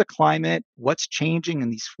because of climate, what's changing in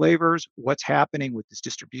these flavors, what's happening with this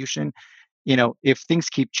distribution. If things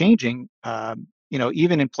keep changing,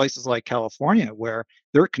 even in places like California, where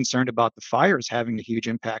they're concerned about the fires having a huge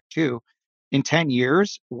impact too, in 10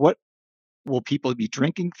 years, what will people be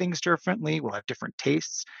drinking things differently? We'll have different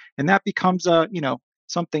tastes. And that becomes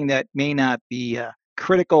something that may not be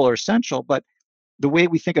critical or essential, but the way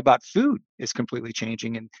we think about food is completely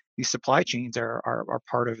changing. And these supply chains are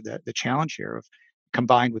part of the challenge here of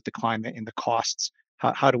combined with the climate and the costs.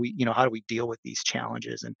 How do we deal with these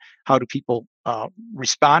challenges, and how do people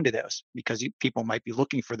respond to those? Because people might be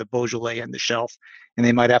looking for the Beaujolais on the shelf, and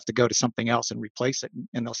they might have to go to something else and replace it.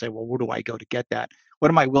 And they'll say, well, where do I go to get that? What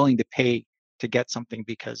am I willing to pay to get something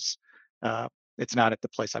because it's not at the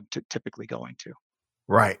place I'm typically going to?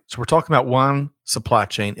 Right. So we're talking about one supply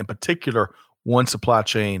chain, in particular, one supply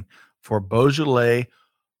chain for Beaujolais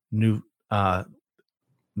Nouveau.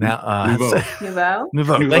 Nouveau.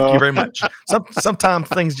 Thank you very much. Sometimes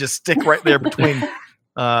things just stick right there between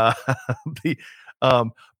but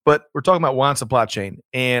we're talking about wine supply chain,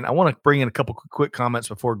 and I want to bring in a couple quick comments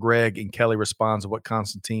before Greg and Kelly responds to what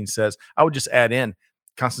Constantine says. I would just add in,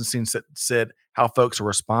 Constantine said how folks are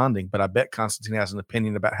responding, but I bet Constantine has an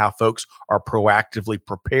opinion about how folks are proactively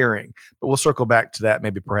preparing. But we'll circle back to that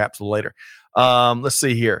maybe perhaps later. Let's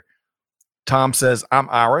see here. Tom says, I'm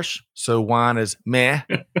Irish, so wine is meh.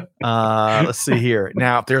 Let's see here.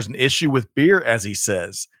 Now, if there's an issue with beer, as he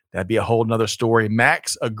says, that'd be a whole nother story.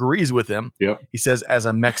 Max agrees with him. Yep. He says, as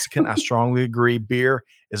a Mexican, I strongly agree. Beer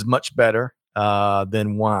is much better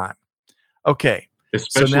than wine. Okay.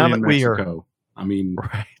 Especially so now in that Mexico.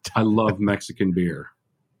 Right. I love Mexican beer.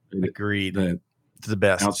 Agreed. It's the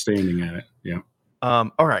best. Outstanding at it. Yeah. All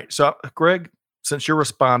right. So, Greg, since you're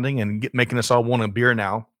responding and making us all want a beer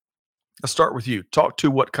now, let's start with you. Talk to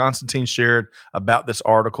what Constantine shared about this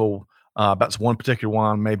article, about this one particular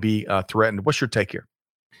wine may be threatened. What's your take here?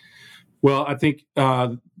 Well, I think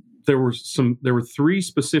there were 3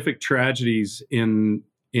 specific tragedies in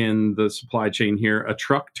the supply chain here. A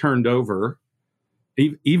truck turned over,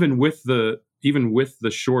 even with the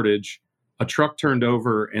shortage, a truck turned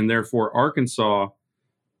over, and therefore Arkansas,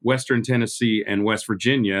 Western Tennessee, and West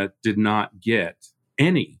Virginia did not get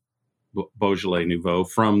any Beaujolais Nouveau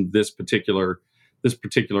from this particular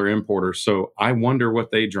importer. So I wonder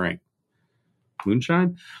what they drank.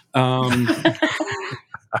 Moonshine?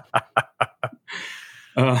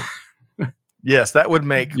 Yeah, Yes, that would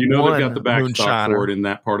make they've got the backstop moonshiner for it in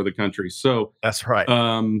that part of the country. So that's right.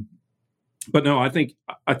 But no, I think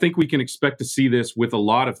we can expect to see this with a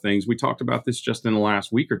lot of things. We talked about this just in the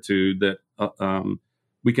last week or two, that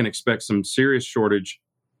we can expect some serious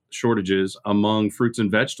shortages among fruits and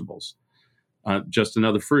vegetables. Just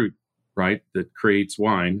another fruit, right, that creates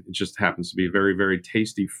wine. It just happens to be a very, very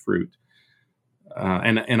tasty fruit.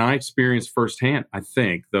 And I experienced firsthand, I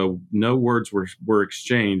think, though no words were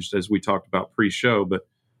exchanged as we talked about pre-show, but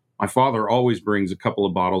my father always brings a couple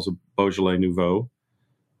of bottles of Beaujolais Nouveau,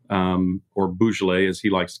 or Beaujolais, as he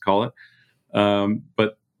likes to call it.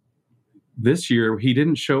 But this year, he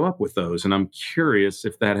didn't show up with those. And I'm curious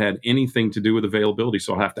if that had anything to do with availability.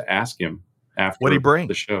 So I'll have to ask him after What'd he bring?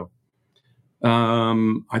 The show.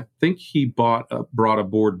 I think he brought a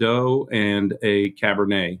Bordeaux and a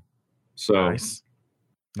Cabernet. So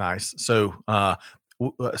nice. So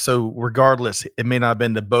regardless, it may not have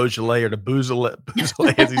been the Beaujolais or the Beaujolais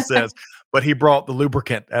as he says, but he brought the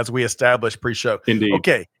lubricant, as we established pre-show. Indeed.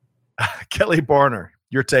 Okay. Kelly Barner,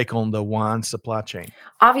 your take on the wine supply chain.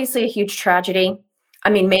 Obviously a huge tragedy. I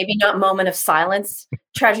mean, maybe not moment of silence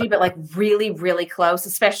tragedy, but like really, really close,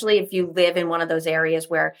 especially if you live in one of those areas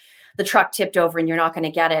where the truck tipped over and you're not going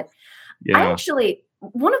to get it. Yeah.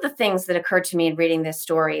 One of the things that occurred to me in reading this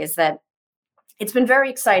story is that it's been very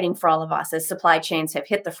exciting for all of us as supply chains have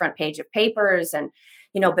hit the front page of papers and,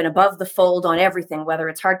 been above the fold on everything, whether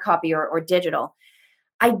it's hard copy or digital.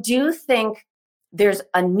 I do think there's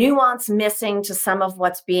a nuance missing to some of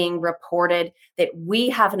what's being reported that we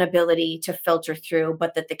have an ability to filter through,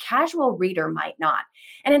 but that the casual reader might not.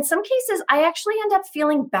 And in some cases, I actually end up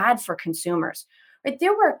feeling bad for consumers. Right?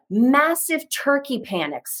 There were massive turkey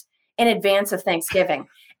panics in advance of Thanksgiving.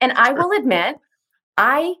 And I will admit,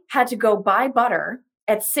 I had to go buy butter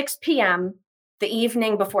at 6 p.m. the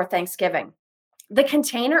evening before Thanksgiving. The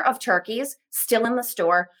container of turkeys still in the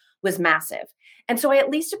store was massive. And so I at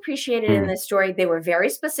least appreciated in this story, they were very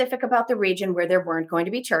specific about the region where there weren't going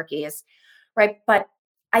to be turkeys, right? But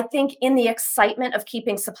I think in the excitement of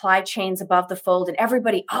keeping supply chains above the fold and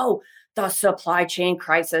everybody, the supply chain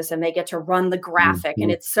crisis, and they get to run the graphic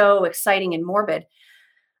and it's so exciting and morbid.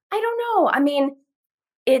 I don't know. I mean,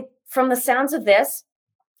 from the sounds of this,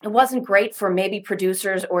 it wasn't great for maybe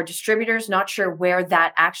producers or distributors, not sure where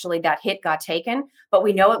that hit got taken, but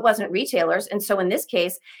we know it wasn't retailers. And so in this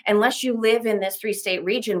case, unless you live in this 3-state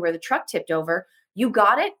region where the truck tipped over, you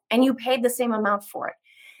got it and you paid the same amount for it.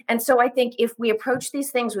 And so I think if we approach these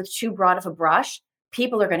things with too broad of a brush,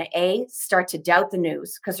 people are going to start to doubt the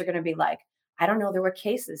news because they're going to be like, I don't know, there were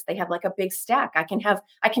cases. They have like a big stack. I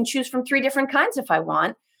can choose from 3 different kinds if I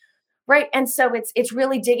want. Right. And so it's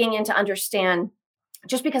really digging in to understand,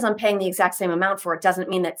 just because I'm paying the exact same amount for it doesn't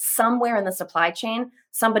mean that somewhere in the supply chain,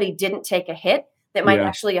 somebody didn't take a hit that might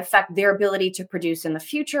actually affect their ability to produce in the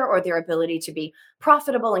future or their ability to be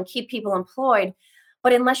profitable and keep people employed.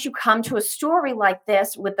 But unless you come to a story like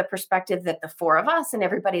this with the perspective that the 4 of us and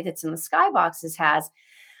everybody that's in the skyboxes has,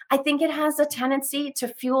 I think it has a tendency to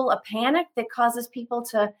fuel a panic that causes people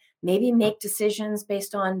to maybe make decisions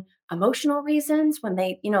based on emotional reasons when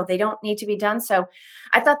they don't need to be done. So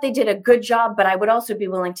I thought they did a good job, but I would also be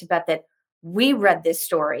willing to bet that we read this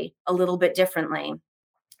story a little bit differently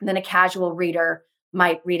than a casual reader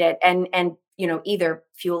might read it and either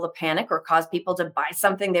fuel a panic or cause people to buy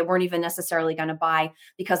something they weren't even necessarily going to buy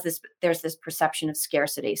because there's this perception of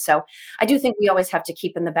scarcity. So I do think we always have to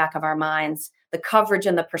keep in the back of our minds the coverage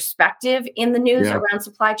and the perspective in the news around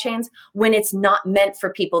supply chains when it's not meant for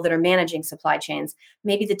people that are managing supply chains.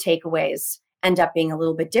 Maybe the takeaways end up being a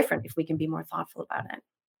little bit different if we can be more thoughtful about it.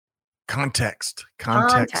 Context,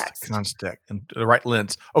 and the right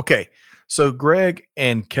lens. Okay. So Greg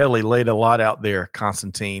and Kelly laid a lot out there,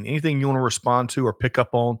 Constantine. Anything you want to respond to or pick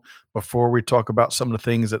up on before we talk about some of the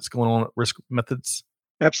things that's going on at Risk Methods?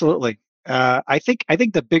 Absolutely. I think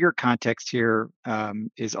the bigger context here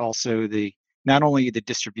is also not only the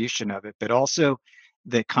distribution of it, but also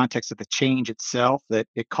the context of the change itself, that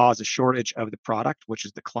it caused a shortage of the product, which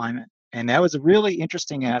is the climate. And that was a really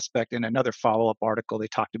interesting aspect. In another follow-up article, they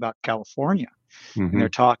talked about California. And they're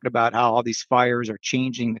talking about how all these fires are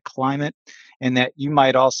changing the climate, and that you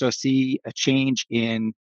might also see a change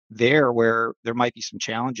in there where there might be some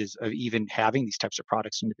challenges of even having these types of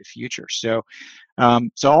products into the future. So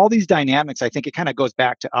all these dynamics, I think it kind of goes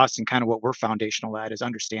back to us and kind of what we're foundational at is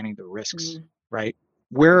understanding the risks, right?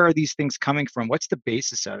 Where are these things coming from? What's the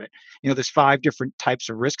basis of it? There's 5 different types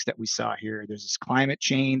of risks that we saw here. There's this climate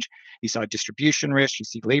change. You saw distribution risk. You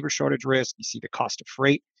see labor shortage risk. You see the cost of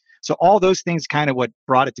freight. So all those things kind of what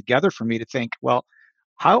brought it together for me to think, well,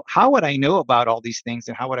 how would I know about all these things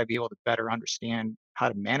and how would I be able to better understand how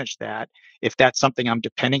to manage that. If that's something I'm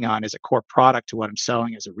depending on as a core product to what I'm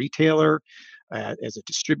selling as a retailer, as a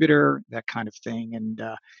distributor, that kind of thing. And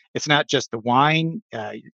it's not just the wine.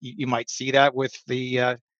 You might see that with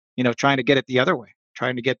the, trying to get it the other way,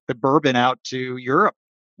 trying to get the bourbon out to Europe,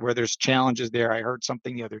 where there's challenges there. I heard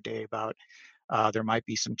something the other day about there might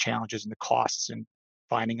be some challenges in the costs and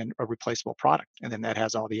finding a replaceable product. And then that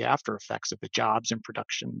has all the after effects of the jobs and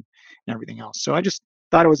production and everything else. So I just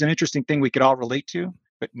thought it was an interesting thing we could all relate to,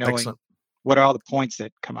 but knowing Excellent. what are all the points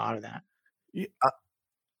that come out of that. Yeah,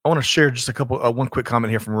 I want to share just one quick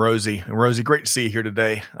comment here from Rosie. And Rosie, great to see you here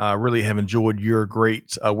today. Really have enjoyed your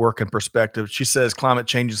great work and perspective. She says climate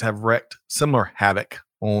changes have wreaked similar havoc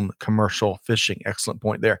on commercial fishing. Excellent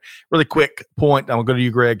point there. Really quick point, I'm going to go to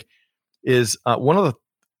you, Greg, is one of the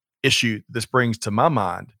issue this brings to my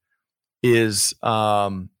mind is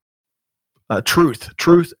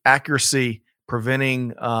truth, accuracy,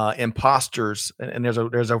 preventing imposters. And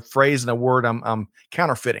there's a phrase and a word I'm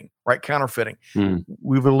counterfeiting, right? Counterfeiting.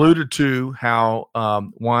 We've alluded to how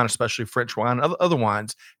wine, especially French wine, other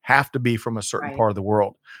wines have to be from a certain part of the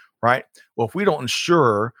world, right? Well, if we don't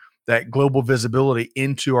ensure that global visibility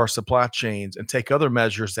into our supply chains and take other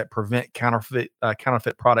measures that prevent counterfeit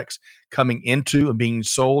products coming into and being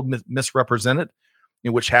sold misrepresented,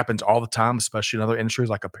 which happens all the time, especially in other industries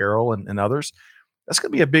like apparel and others, that's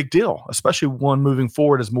going to be a big deal, especially one moving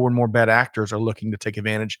forward as more and more bad actors are looking to take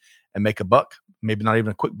advantage and make a buck, maybe not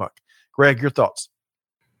even a quick buck. Greg, your thoughts?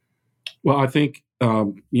 Well, I think,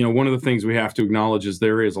 one of the things we have to acknowledge is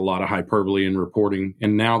there is a lot of hyperbole in reporting.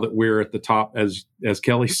 And now that we're at the top, as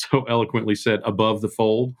Kelly so eloquently said, above the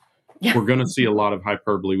fold, we're going to see a lot of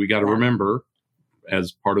hyperbole. We got to remember,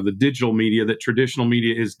 as part of the digital media, that traditional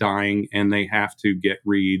media is dying and they have to get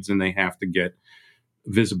reads and they have to get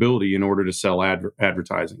visibility in order to sell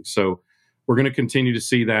advertising. So we're going to continue to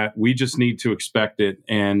see that. We just need to expect it.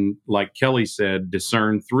 And like Kelly said,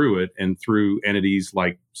 discern through it and through entities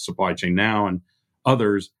like Supply Chain Now and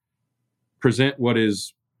others, present what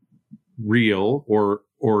is real or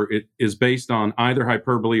it is based on either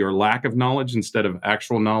hyperbole or lack of knowledge instead of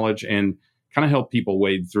actual knowledge, and kind of help people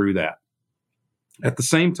wade through that. At the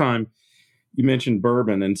same time, you mentioned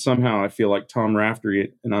bourbon, and somehow I feel like Tom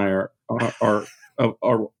Raftery and I are of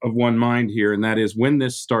one mind here, and that is when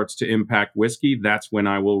this starts to impact whiskey, that's when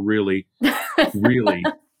I will really, really,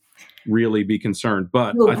 really be concerned.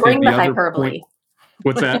 But you'll bring the hyperbole.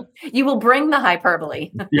 What's that? You will bring the hyperbole.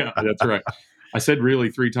 Yeah, that's right. I said really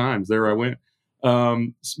 3 times. There I went.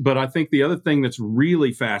 But I think the other thing that's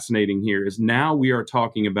really fascinating here is now we are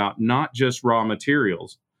talking about not just raw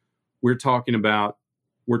materials. We're talking about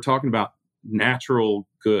natural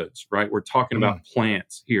goods, right? We're talking about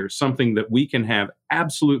plants here, something that we can have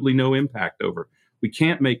absolutely no impact over. We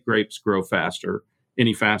can't make grapes grow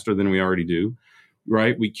any faster than we already do,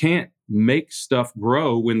 right? We can't make stuff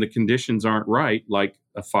grow when the conditions aren't right, like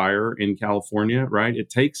a fire in California, right? It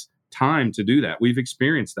takes time to do that. We've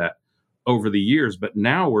experienced that over the years, but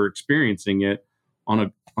now we're experiencing it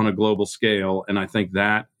on a global scale. And I think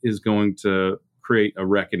that is going to create a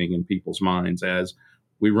reckoning in people's minds as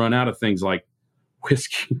we run out of things like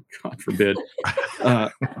whiskey, God forbid,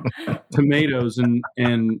 tomatoes,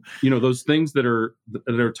 and those things that are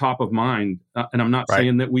top of mind. And I'm not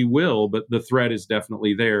saying that we will, but the threat is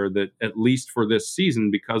definitely there. That at least for this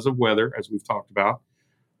season, because of weather, as we've talked about,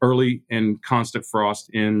 early and constant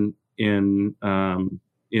frost in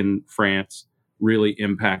France really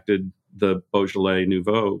impacted the Beaujolais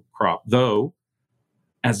Nouveau crop. Though,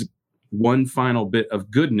 as one final bit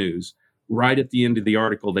of good news, right at the end of the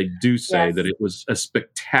article, they do say that it was a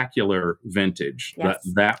spectacular vintage.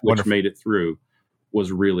 That which made it through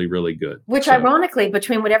was really, really good. Which ironically,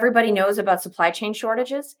 between what everybody knows about supply chain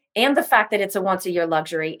shortages and the fact that it's a once-a-year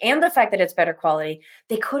luxury and the fact that it's better quality,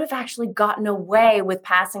 they could have actually gotten away with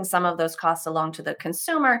passing some of those costs along to the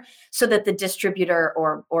consumer so that the distributor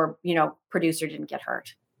or producer didn't get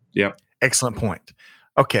hurt. Yep. Excellent point.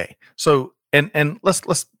 Okay. So and let's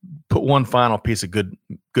put one final piece of good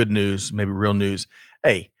news, maybe real news.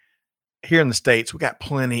 Hey, here in the States, we got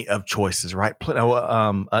plenty of choices, right?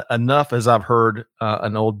 Enough, as I've heard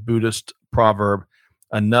an old Buddhist proverb,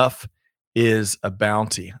 enough is a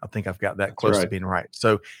bounty. I think I've got that close to being right.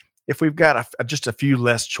 So if we've got just a few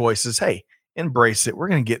less choices, hey, embrace it. We're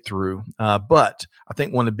going to get through. But I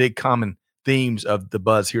think one of the big common themes of the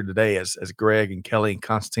buzz here today, as Greg and Kelly and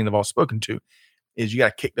Constantine have all spoken to, is you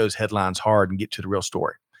got to kick those headlines hard and get to the real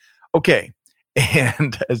story. Okay.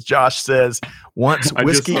 And as Josh says, once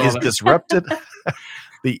whiskey is disrupted,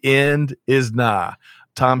 the end is nigh.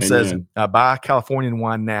 Tom says, buy Californian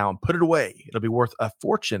wine now and put it away. It'll be worth a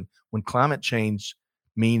fortune when climate change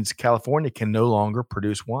means California can no longer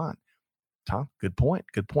produce wine. Tom, good point.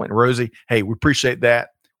 Good point. Rosie, hey, we appreciate that.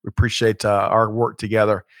 We appreciate our work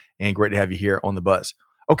together, and great to have you here on The Buzz.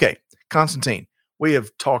 Okay, Constantine, we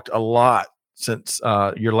have talked a lot since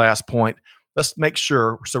your last point. Let's make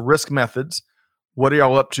sure. So risk methods, what are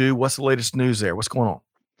y'all up to? What's the latest news there? What's going on?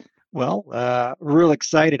 Well, real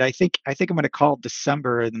excited. I think I'm going to call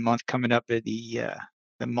December, the month coming up, at the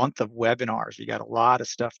month of webinars. We got a lot of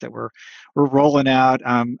stuff that we're rolling out.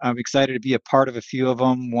 I'm excited to be a part of a few of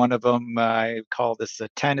them. One of them I call this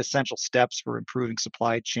 10 essential steps for improving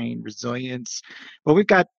supply chain resilience. But we've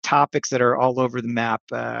got topics that are all over the map.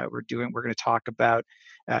 We're going to talk about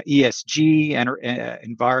ESG and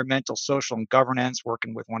environmental, social, and governance,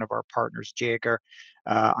 working with one of our partners, Jaeger,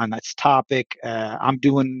 on this topic. I'm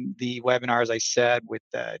doing the webinar, as I said, with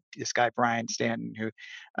this guy, Brian Stanton, who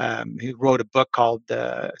wrote a book called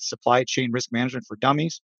Supply Chain Risk Management for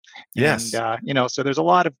Dummies. Yes. And, so there's a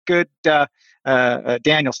lot of good,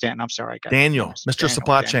 Daniel Stanton, I'm sorry. Daniel, Mr.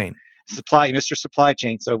 Supply Chain. Mr. Supply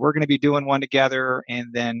Chain. So we're going to be doing one together. And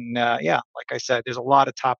then, like I said, there's a lot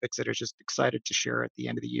of topics that are just excited to share at the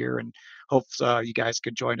end of the year, and hope you guys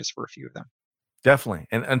could join us for a few of them. Definitely.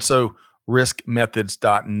 And so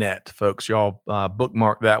riskmethods.net, folks, y'all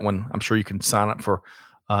bookmark that one. I'm sure you can sign up for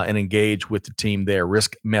and engage with the team there,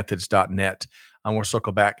 riskmethods.net. We'll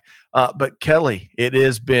circle back. But Kelly,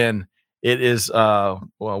 it's a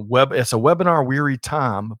webinar weary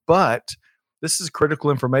time, but this is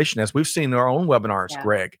critical information, as we've seen in our own webinars,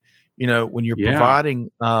 Greg. When you're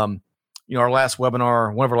providing, our last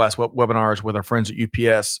webinar, one of our last webinars with our friends at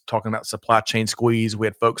UPS, talking about supply chain squeeze. We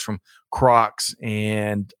had folks from Crocs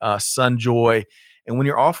and Sunjoy. And when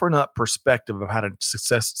you're offering up perspective of how to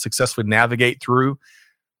successfully navigate through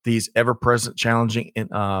these ever-present challenging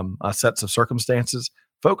sets of circumstances,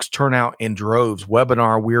 folks turn out in droves,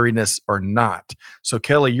 webinar weariness or not. So,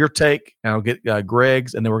 Kelly, your take, and I'll get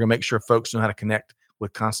Greg's, and then we're going to make sure folks know how to connect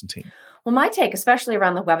with Constantine. Well, my take, especially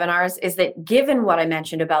around the webinars, is that given what I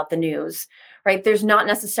mentioned about the news, right, there's not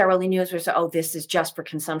necessarily news where it's, this is just for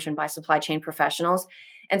consumption by supply chain professionals.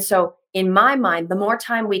 And so in my mind, the more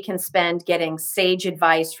time we can spend getting sage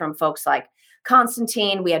advice from folks like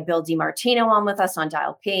Constantine, we had Bill DiMartino on with us on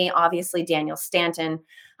Dial P, obviously Daniel Stanton,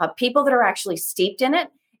 people that are actually steeped in it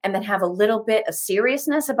and that have a little bit of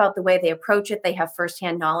seriousness about the way they approach it. They have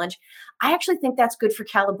firsthand knowledge. I actually think that's good for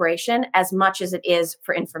calibration as much as it is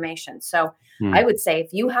for information. So I would say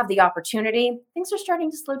if you have the opportunity, things are starting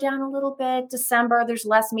to slow down a little bit. December, there's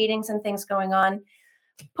less meetings and things going on.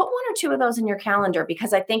 Put one or two of those in your calendar,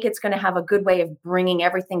 because I think it's going to have a good way of bringing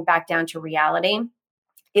everything back down to reality.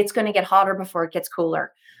 It's going to get hotter before it gets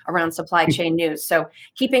cooler around supply chain news. So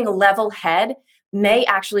keeping a level head may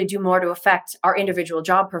actually do more to affect our individual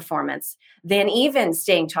job performance than even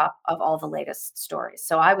staying top of all the latest stories.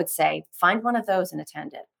 So I would say find one of those and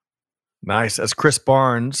attend it. Nice. As Chris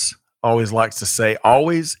Barnes always likes to say,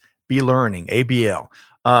 always be learning, ABL.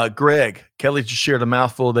 Greg, Kelly just shared a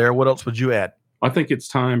mouthful there. What else would you add? I think it's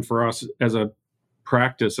time for us as a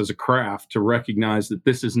practice, as a craft, to recognize that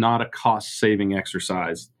this is not a cost-saving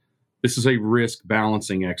exercise. This is a risk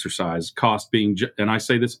balancing exercise, cost being, and I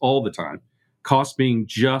say this all the time, cost being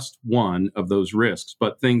just one of those risks,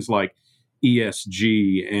 but things like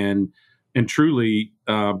ESG and truly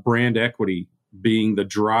brand equity being the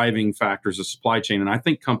driving factors of supply chain. And I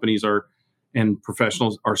think companies and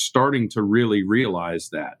professionals are starting to really realize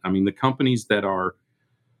that. I mean, the companies that are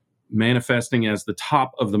manifesting as the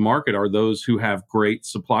top of the market are those who have great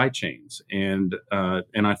supply chains. And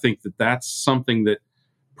I think that that's something that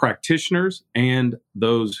practitioners and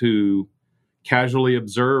those who casually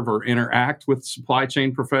observe or interact with supply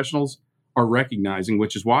chain professionals are recognizing,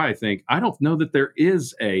 which is why I don't know that there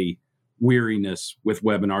is a weariness with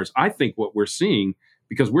webinars. I think what we're seeing,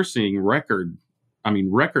 because we're seeing record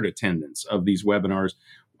attendance of these webinars,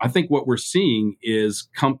 I think what we're seeing is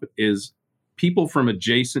people from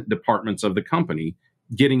adjacent departments of the company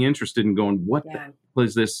getting interested in going, what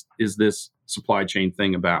is this supply chain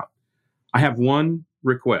thing about? I have one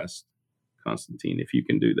request, Constantine, if you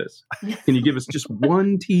can do this. Can you give us just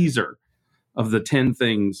one teaser of the 10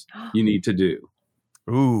 things you need to do?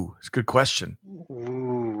 Ooh, it's a good question.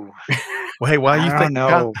 Ooh. Well, hey, why do you think?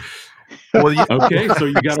 No. Well, okay, so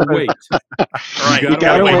you got to wait. Right, you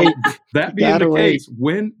got to wait. That being the case,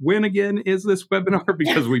 when again is this webinar?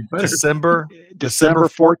 Because we better December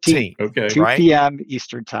 14th. Okay, 2 right? p.m.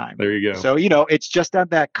 Eastern time. There you go. So it's just on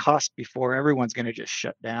that cusp before everyone's going to just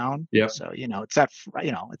shut down. Yep. So it's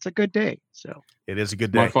it's a good day. So it is a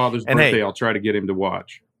good day. My father's birthday. I'll try to get him to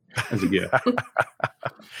watch as a gift.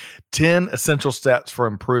 10 essential steps for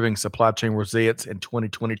improving supply chain resilience in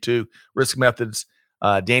 2022. Risk methods.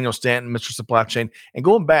 Daniel Stanton, Mr. Supply Chain. And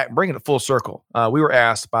going back, bringing it full circle, we were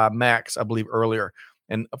asked by Max, I believe, earlier,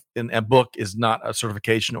 and a book is not a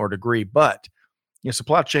certification or degree, but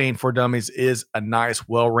Supply Chain for Dummies is a nice,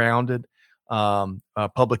 well-rounded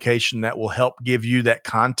publication that will help give you that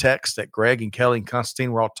context that Greg and Kelly and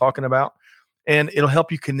Constantine were all talking about. And it'll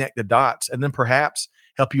help you connect the dots and then perhaps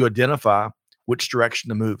help you identify which direction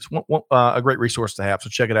to move. It's a great resource to have. So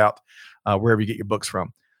check it out wherever you get your books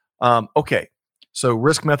from. Okay. So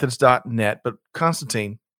riskmethods.net. But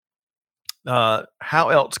Constantine, how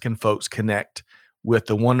else can folks connect with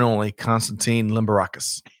the one and only Constantine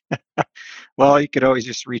Limbarakis? Well, you could always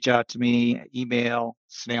just reach out to me, email,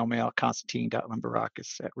 snail mail,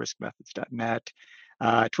 constantine.limbarakis@riskmethods.net,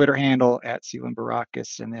 Twitter handle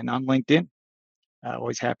 @climbarakis, and then on LinkedIn.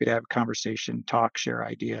 Always happy to have a conversation, talk, share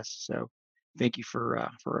ideas. So thank you for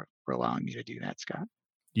allowing me to do that, Scott.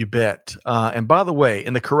 You bet. And by the way,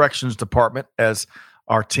 in the corrections department, as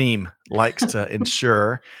our team likes to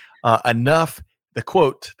ensure, enough, the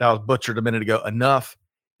quote that was butchered a minute ago, enough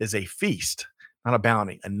is a feast, not a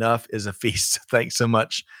bounty. Enough is a feast. Thanks so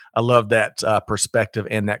much. I love that perspective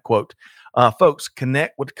and that quote. Folks,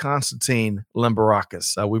 connect with Constantine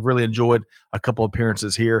Limbarakis. We've really enjoyed a couple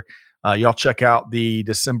appearances here. Y'all check out the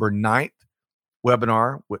December 9th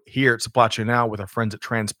webinar here at Supply Chain Now with our friends at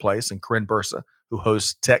Transplace and Corinne Bursa, who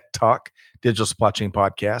hosts Tech Talk, Digital Supply Chain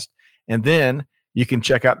Podcast. And then you can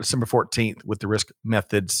check out December 14th with the Risk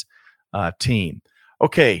Methods team.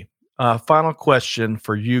 Okay, final question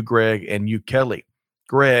for you, Greg, and you, Kelly.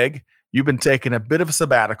 Greg, you've been taking a bit of a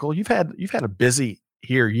sabbatical. You've had a busy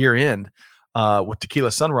year end with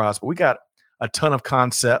Tequila Sunrise, but we got a ton of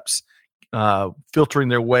concepts filtering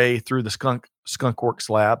their way through the Skunkworks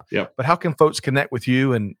lab. Yep. But how can folks connect with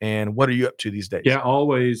you and what are you up to these days? Yeah,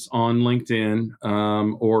 always on LinkedIn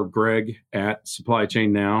or Greg at Supply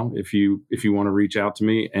Chain Now if you want to reach out to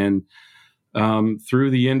me. And through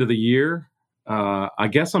the end of the year, I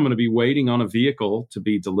guess I'm going to be waiting on a vehicle to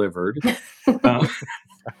be delivered.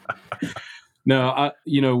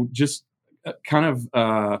 Just kind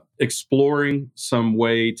of exploring some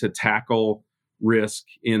way to tackle risk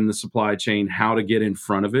in the supply chain, how to get in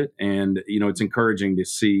front of it. And, it's encouraging to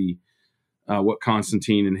see what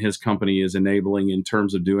Constantine and his company is enabling in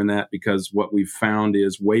terms of doing that, because what we've found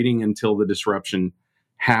is waiting until the disruption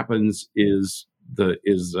happens is a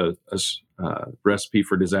recipe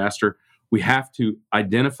for disaster. We have to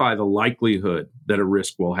identify the likelihood that a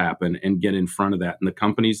risk will happen and get in front of that. And the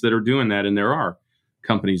companies that are doing that, and there are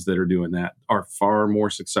companies that are doing that, are far more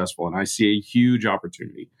successful. And I see a huge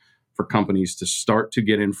opportunity for companies to start to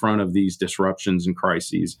get in front of these disruptions and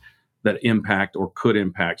crises that impact or could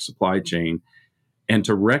impact supply chain, and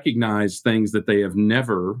to recognize things that they have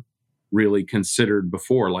never really considered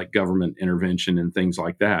before, like government intervention and things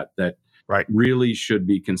like that, right, really should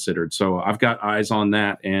be considered. So I've got eyes on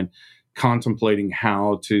that and contemplating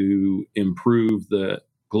how to improve the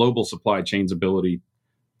global supply chain's ability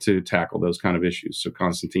to tackle those kind of issues. So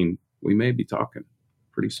Constantine, we may be talking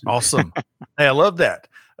pretty soon. Awesome. Hey, I love that.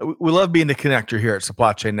 We love being the connector here at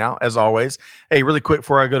Supply Chain Now, as always. Hey, really quick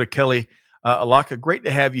before I go to Kelly Alaka, great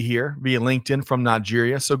to have you here via LinkedIn from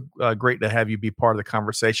Nigeria. So great to have you be part of the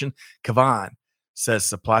conversation. Kavan says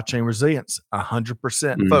supply chain resilience, 100%.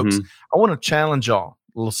 Mm-hmm. Folks, I want to challenge y'all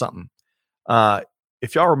a little something.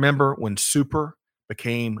 If y'all remember when super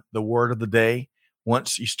became the word of the day,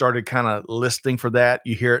 once you started kind of listening for that,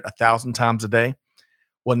 you hear it 1,000 times a day.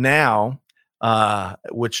 Well, now,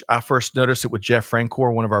 which I first noticed it with Jeff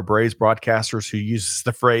Francor, one of our Braves broadcasters who uses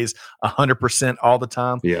the phrase 100% all the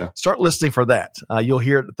time. Yeah. Start listening for that. You'll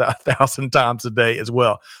hear it 1,000 times a day as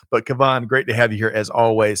well. But Kavan, great to have you here as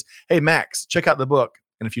always. Hey, Max, check out the book.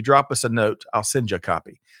 And if you drop us a note, I'll send you a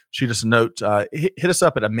copy. Shoot us a note. Hit us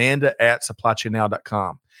up at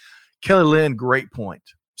amanda@supplychainnow.com. Kelly Lynn, great point.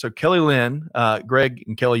 So Kelly Lynn, Greg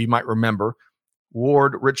and Kelly, you might remember,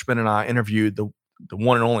 Ward Richmond and I interviewed the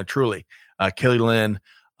one and only, truly, Kelly Lynn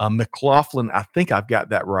McLaughlin. I think I've got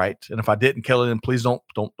that right. And if I didn't, Kelly Lynn, please don't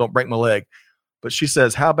break my leg. But she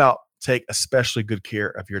says, how about take especially good care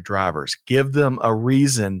of your drivers? Give them a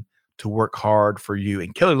reason to work hard for you.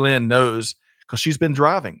 And Kelly Lynn knows, because she's been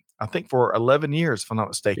driving, I think, for 11 years, if I'm not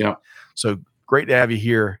mistaken. Yeah. So great to have you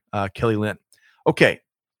here, Kelly Lynn. Okay.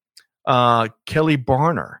 Kelly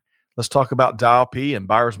Barner, let's talk about Dial P and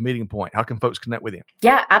Buyer's Meeting Point. How can folks connect with you?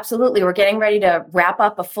 Yeah, absolutely. We're getting ready to wrap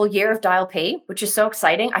up a full year of Dial P, which is so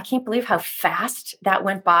exciting. I can't believe how fast that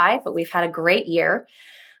went by, but we've had a great year.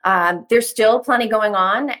 There's still plenty going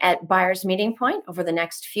on at Buyer's Meeting Point over the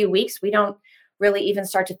next few weeks. We don't really even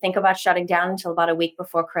start to think about shutting down until about a week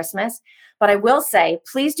before Christmas. But I will say,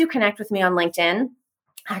 please do connect with me on LinkedIn.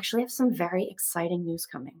 I actually have some very exciting news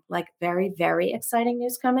coming, like very, very exciting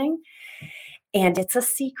news coming. And it's a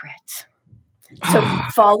secret. So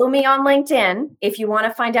follow me on LinkedIn if you want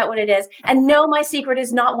to find out what it is. And no, my secret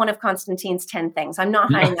is not one of Constantine's 10 things. I'm not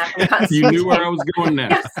hiding that from Constantine. You knew where I was going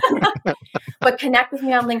next. But connect with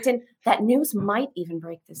me on LinkedIn. That news might even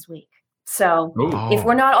break this week. So if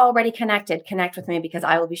we're not already connected, connect with me because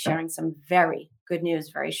I will be sharing some very good news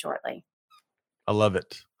very shortly. I love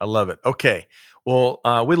it. I love it. Okay. Well,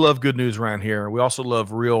 we love good news around here. We also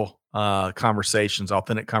love real conversations,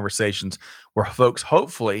 authentic conversations where folks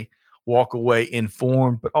hopefully walk away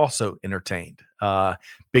informed, but also entertained.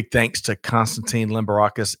 Big thanks to Constantine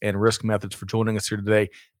Limbarakis and Risk Methods for joining us here today.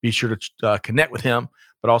 Be sure to connect with him,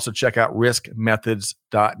 but also check out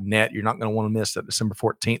riskmethods.net. You're not going to want to miss that December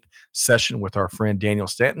 14th session with our friend Daniel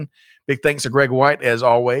Stanton. Big thanks to Greg White, as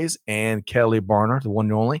always, and Kelly Barner, the one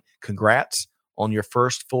and only. Congrats on your our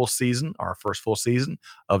first full season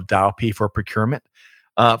of Dial P for Procurement.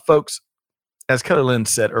 Folks, as Kelly Lynn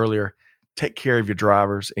said earlier, take care of your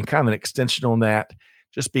drivers, and kind of an extension on that,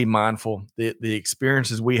 just be mindful. The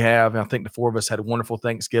experiences we have, and I think the four of us had wonderful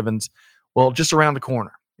Thanksgivings. Well, just around the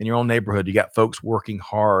corner in your own neighborhood, you got folks working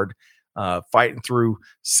hard, fighting through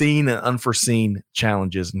seen and unforeseen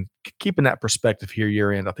challenges, and keeping that perspective here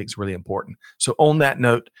year end, I think is really important. So on that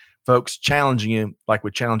note, folks, challenging you like we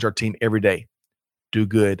challenge our team every day. Do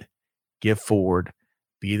good, give forward,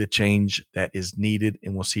 be the change that is needed,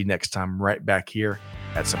 and we'll see you next time right back here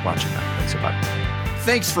at Supply Chain Now. Thanks, everybody.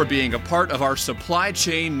 Thanks for being a part of our Supply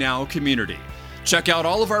Chain Now community. Check out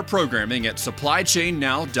all of our programming at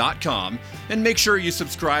supplychainnow.com and make sure you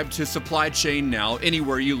subscribe to Supply Chain Now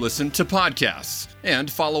anywhere you listen to podcasts. And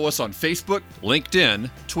follow us on Facebook, LinkedIn,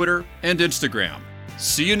 Twitter, and Instagram.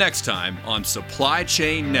 See you next time on Supply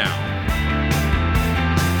Chain Now.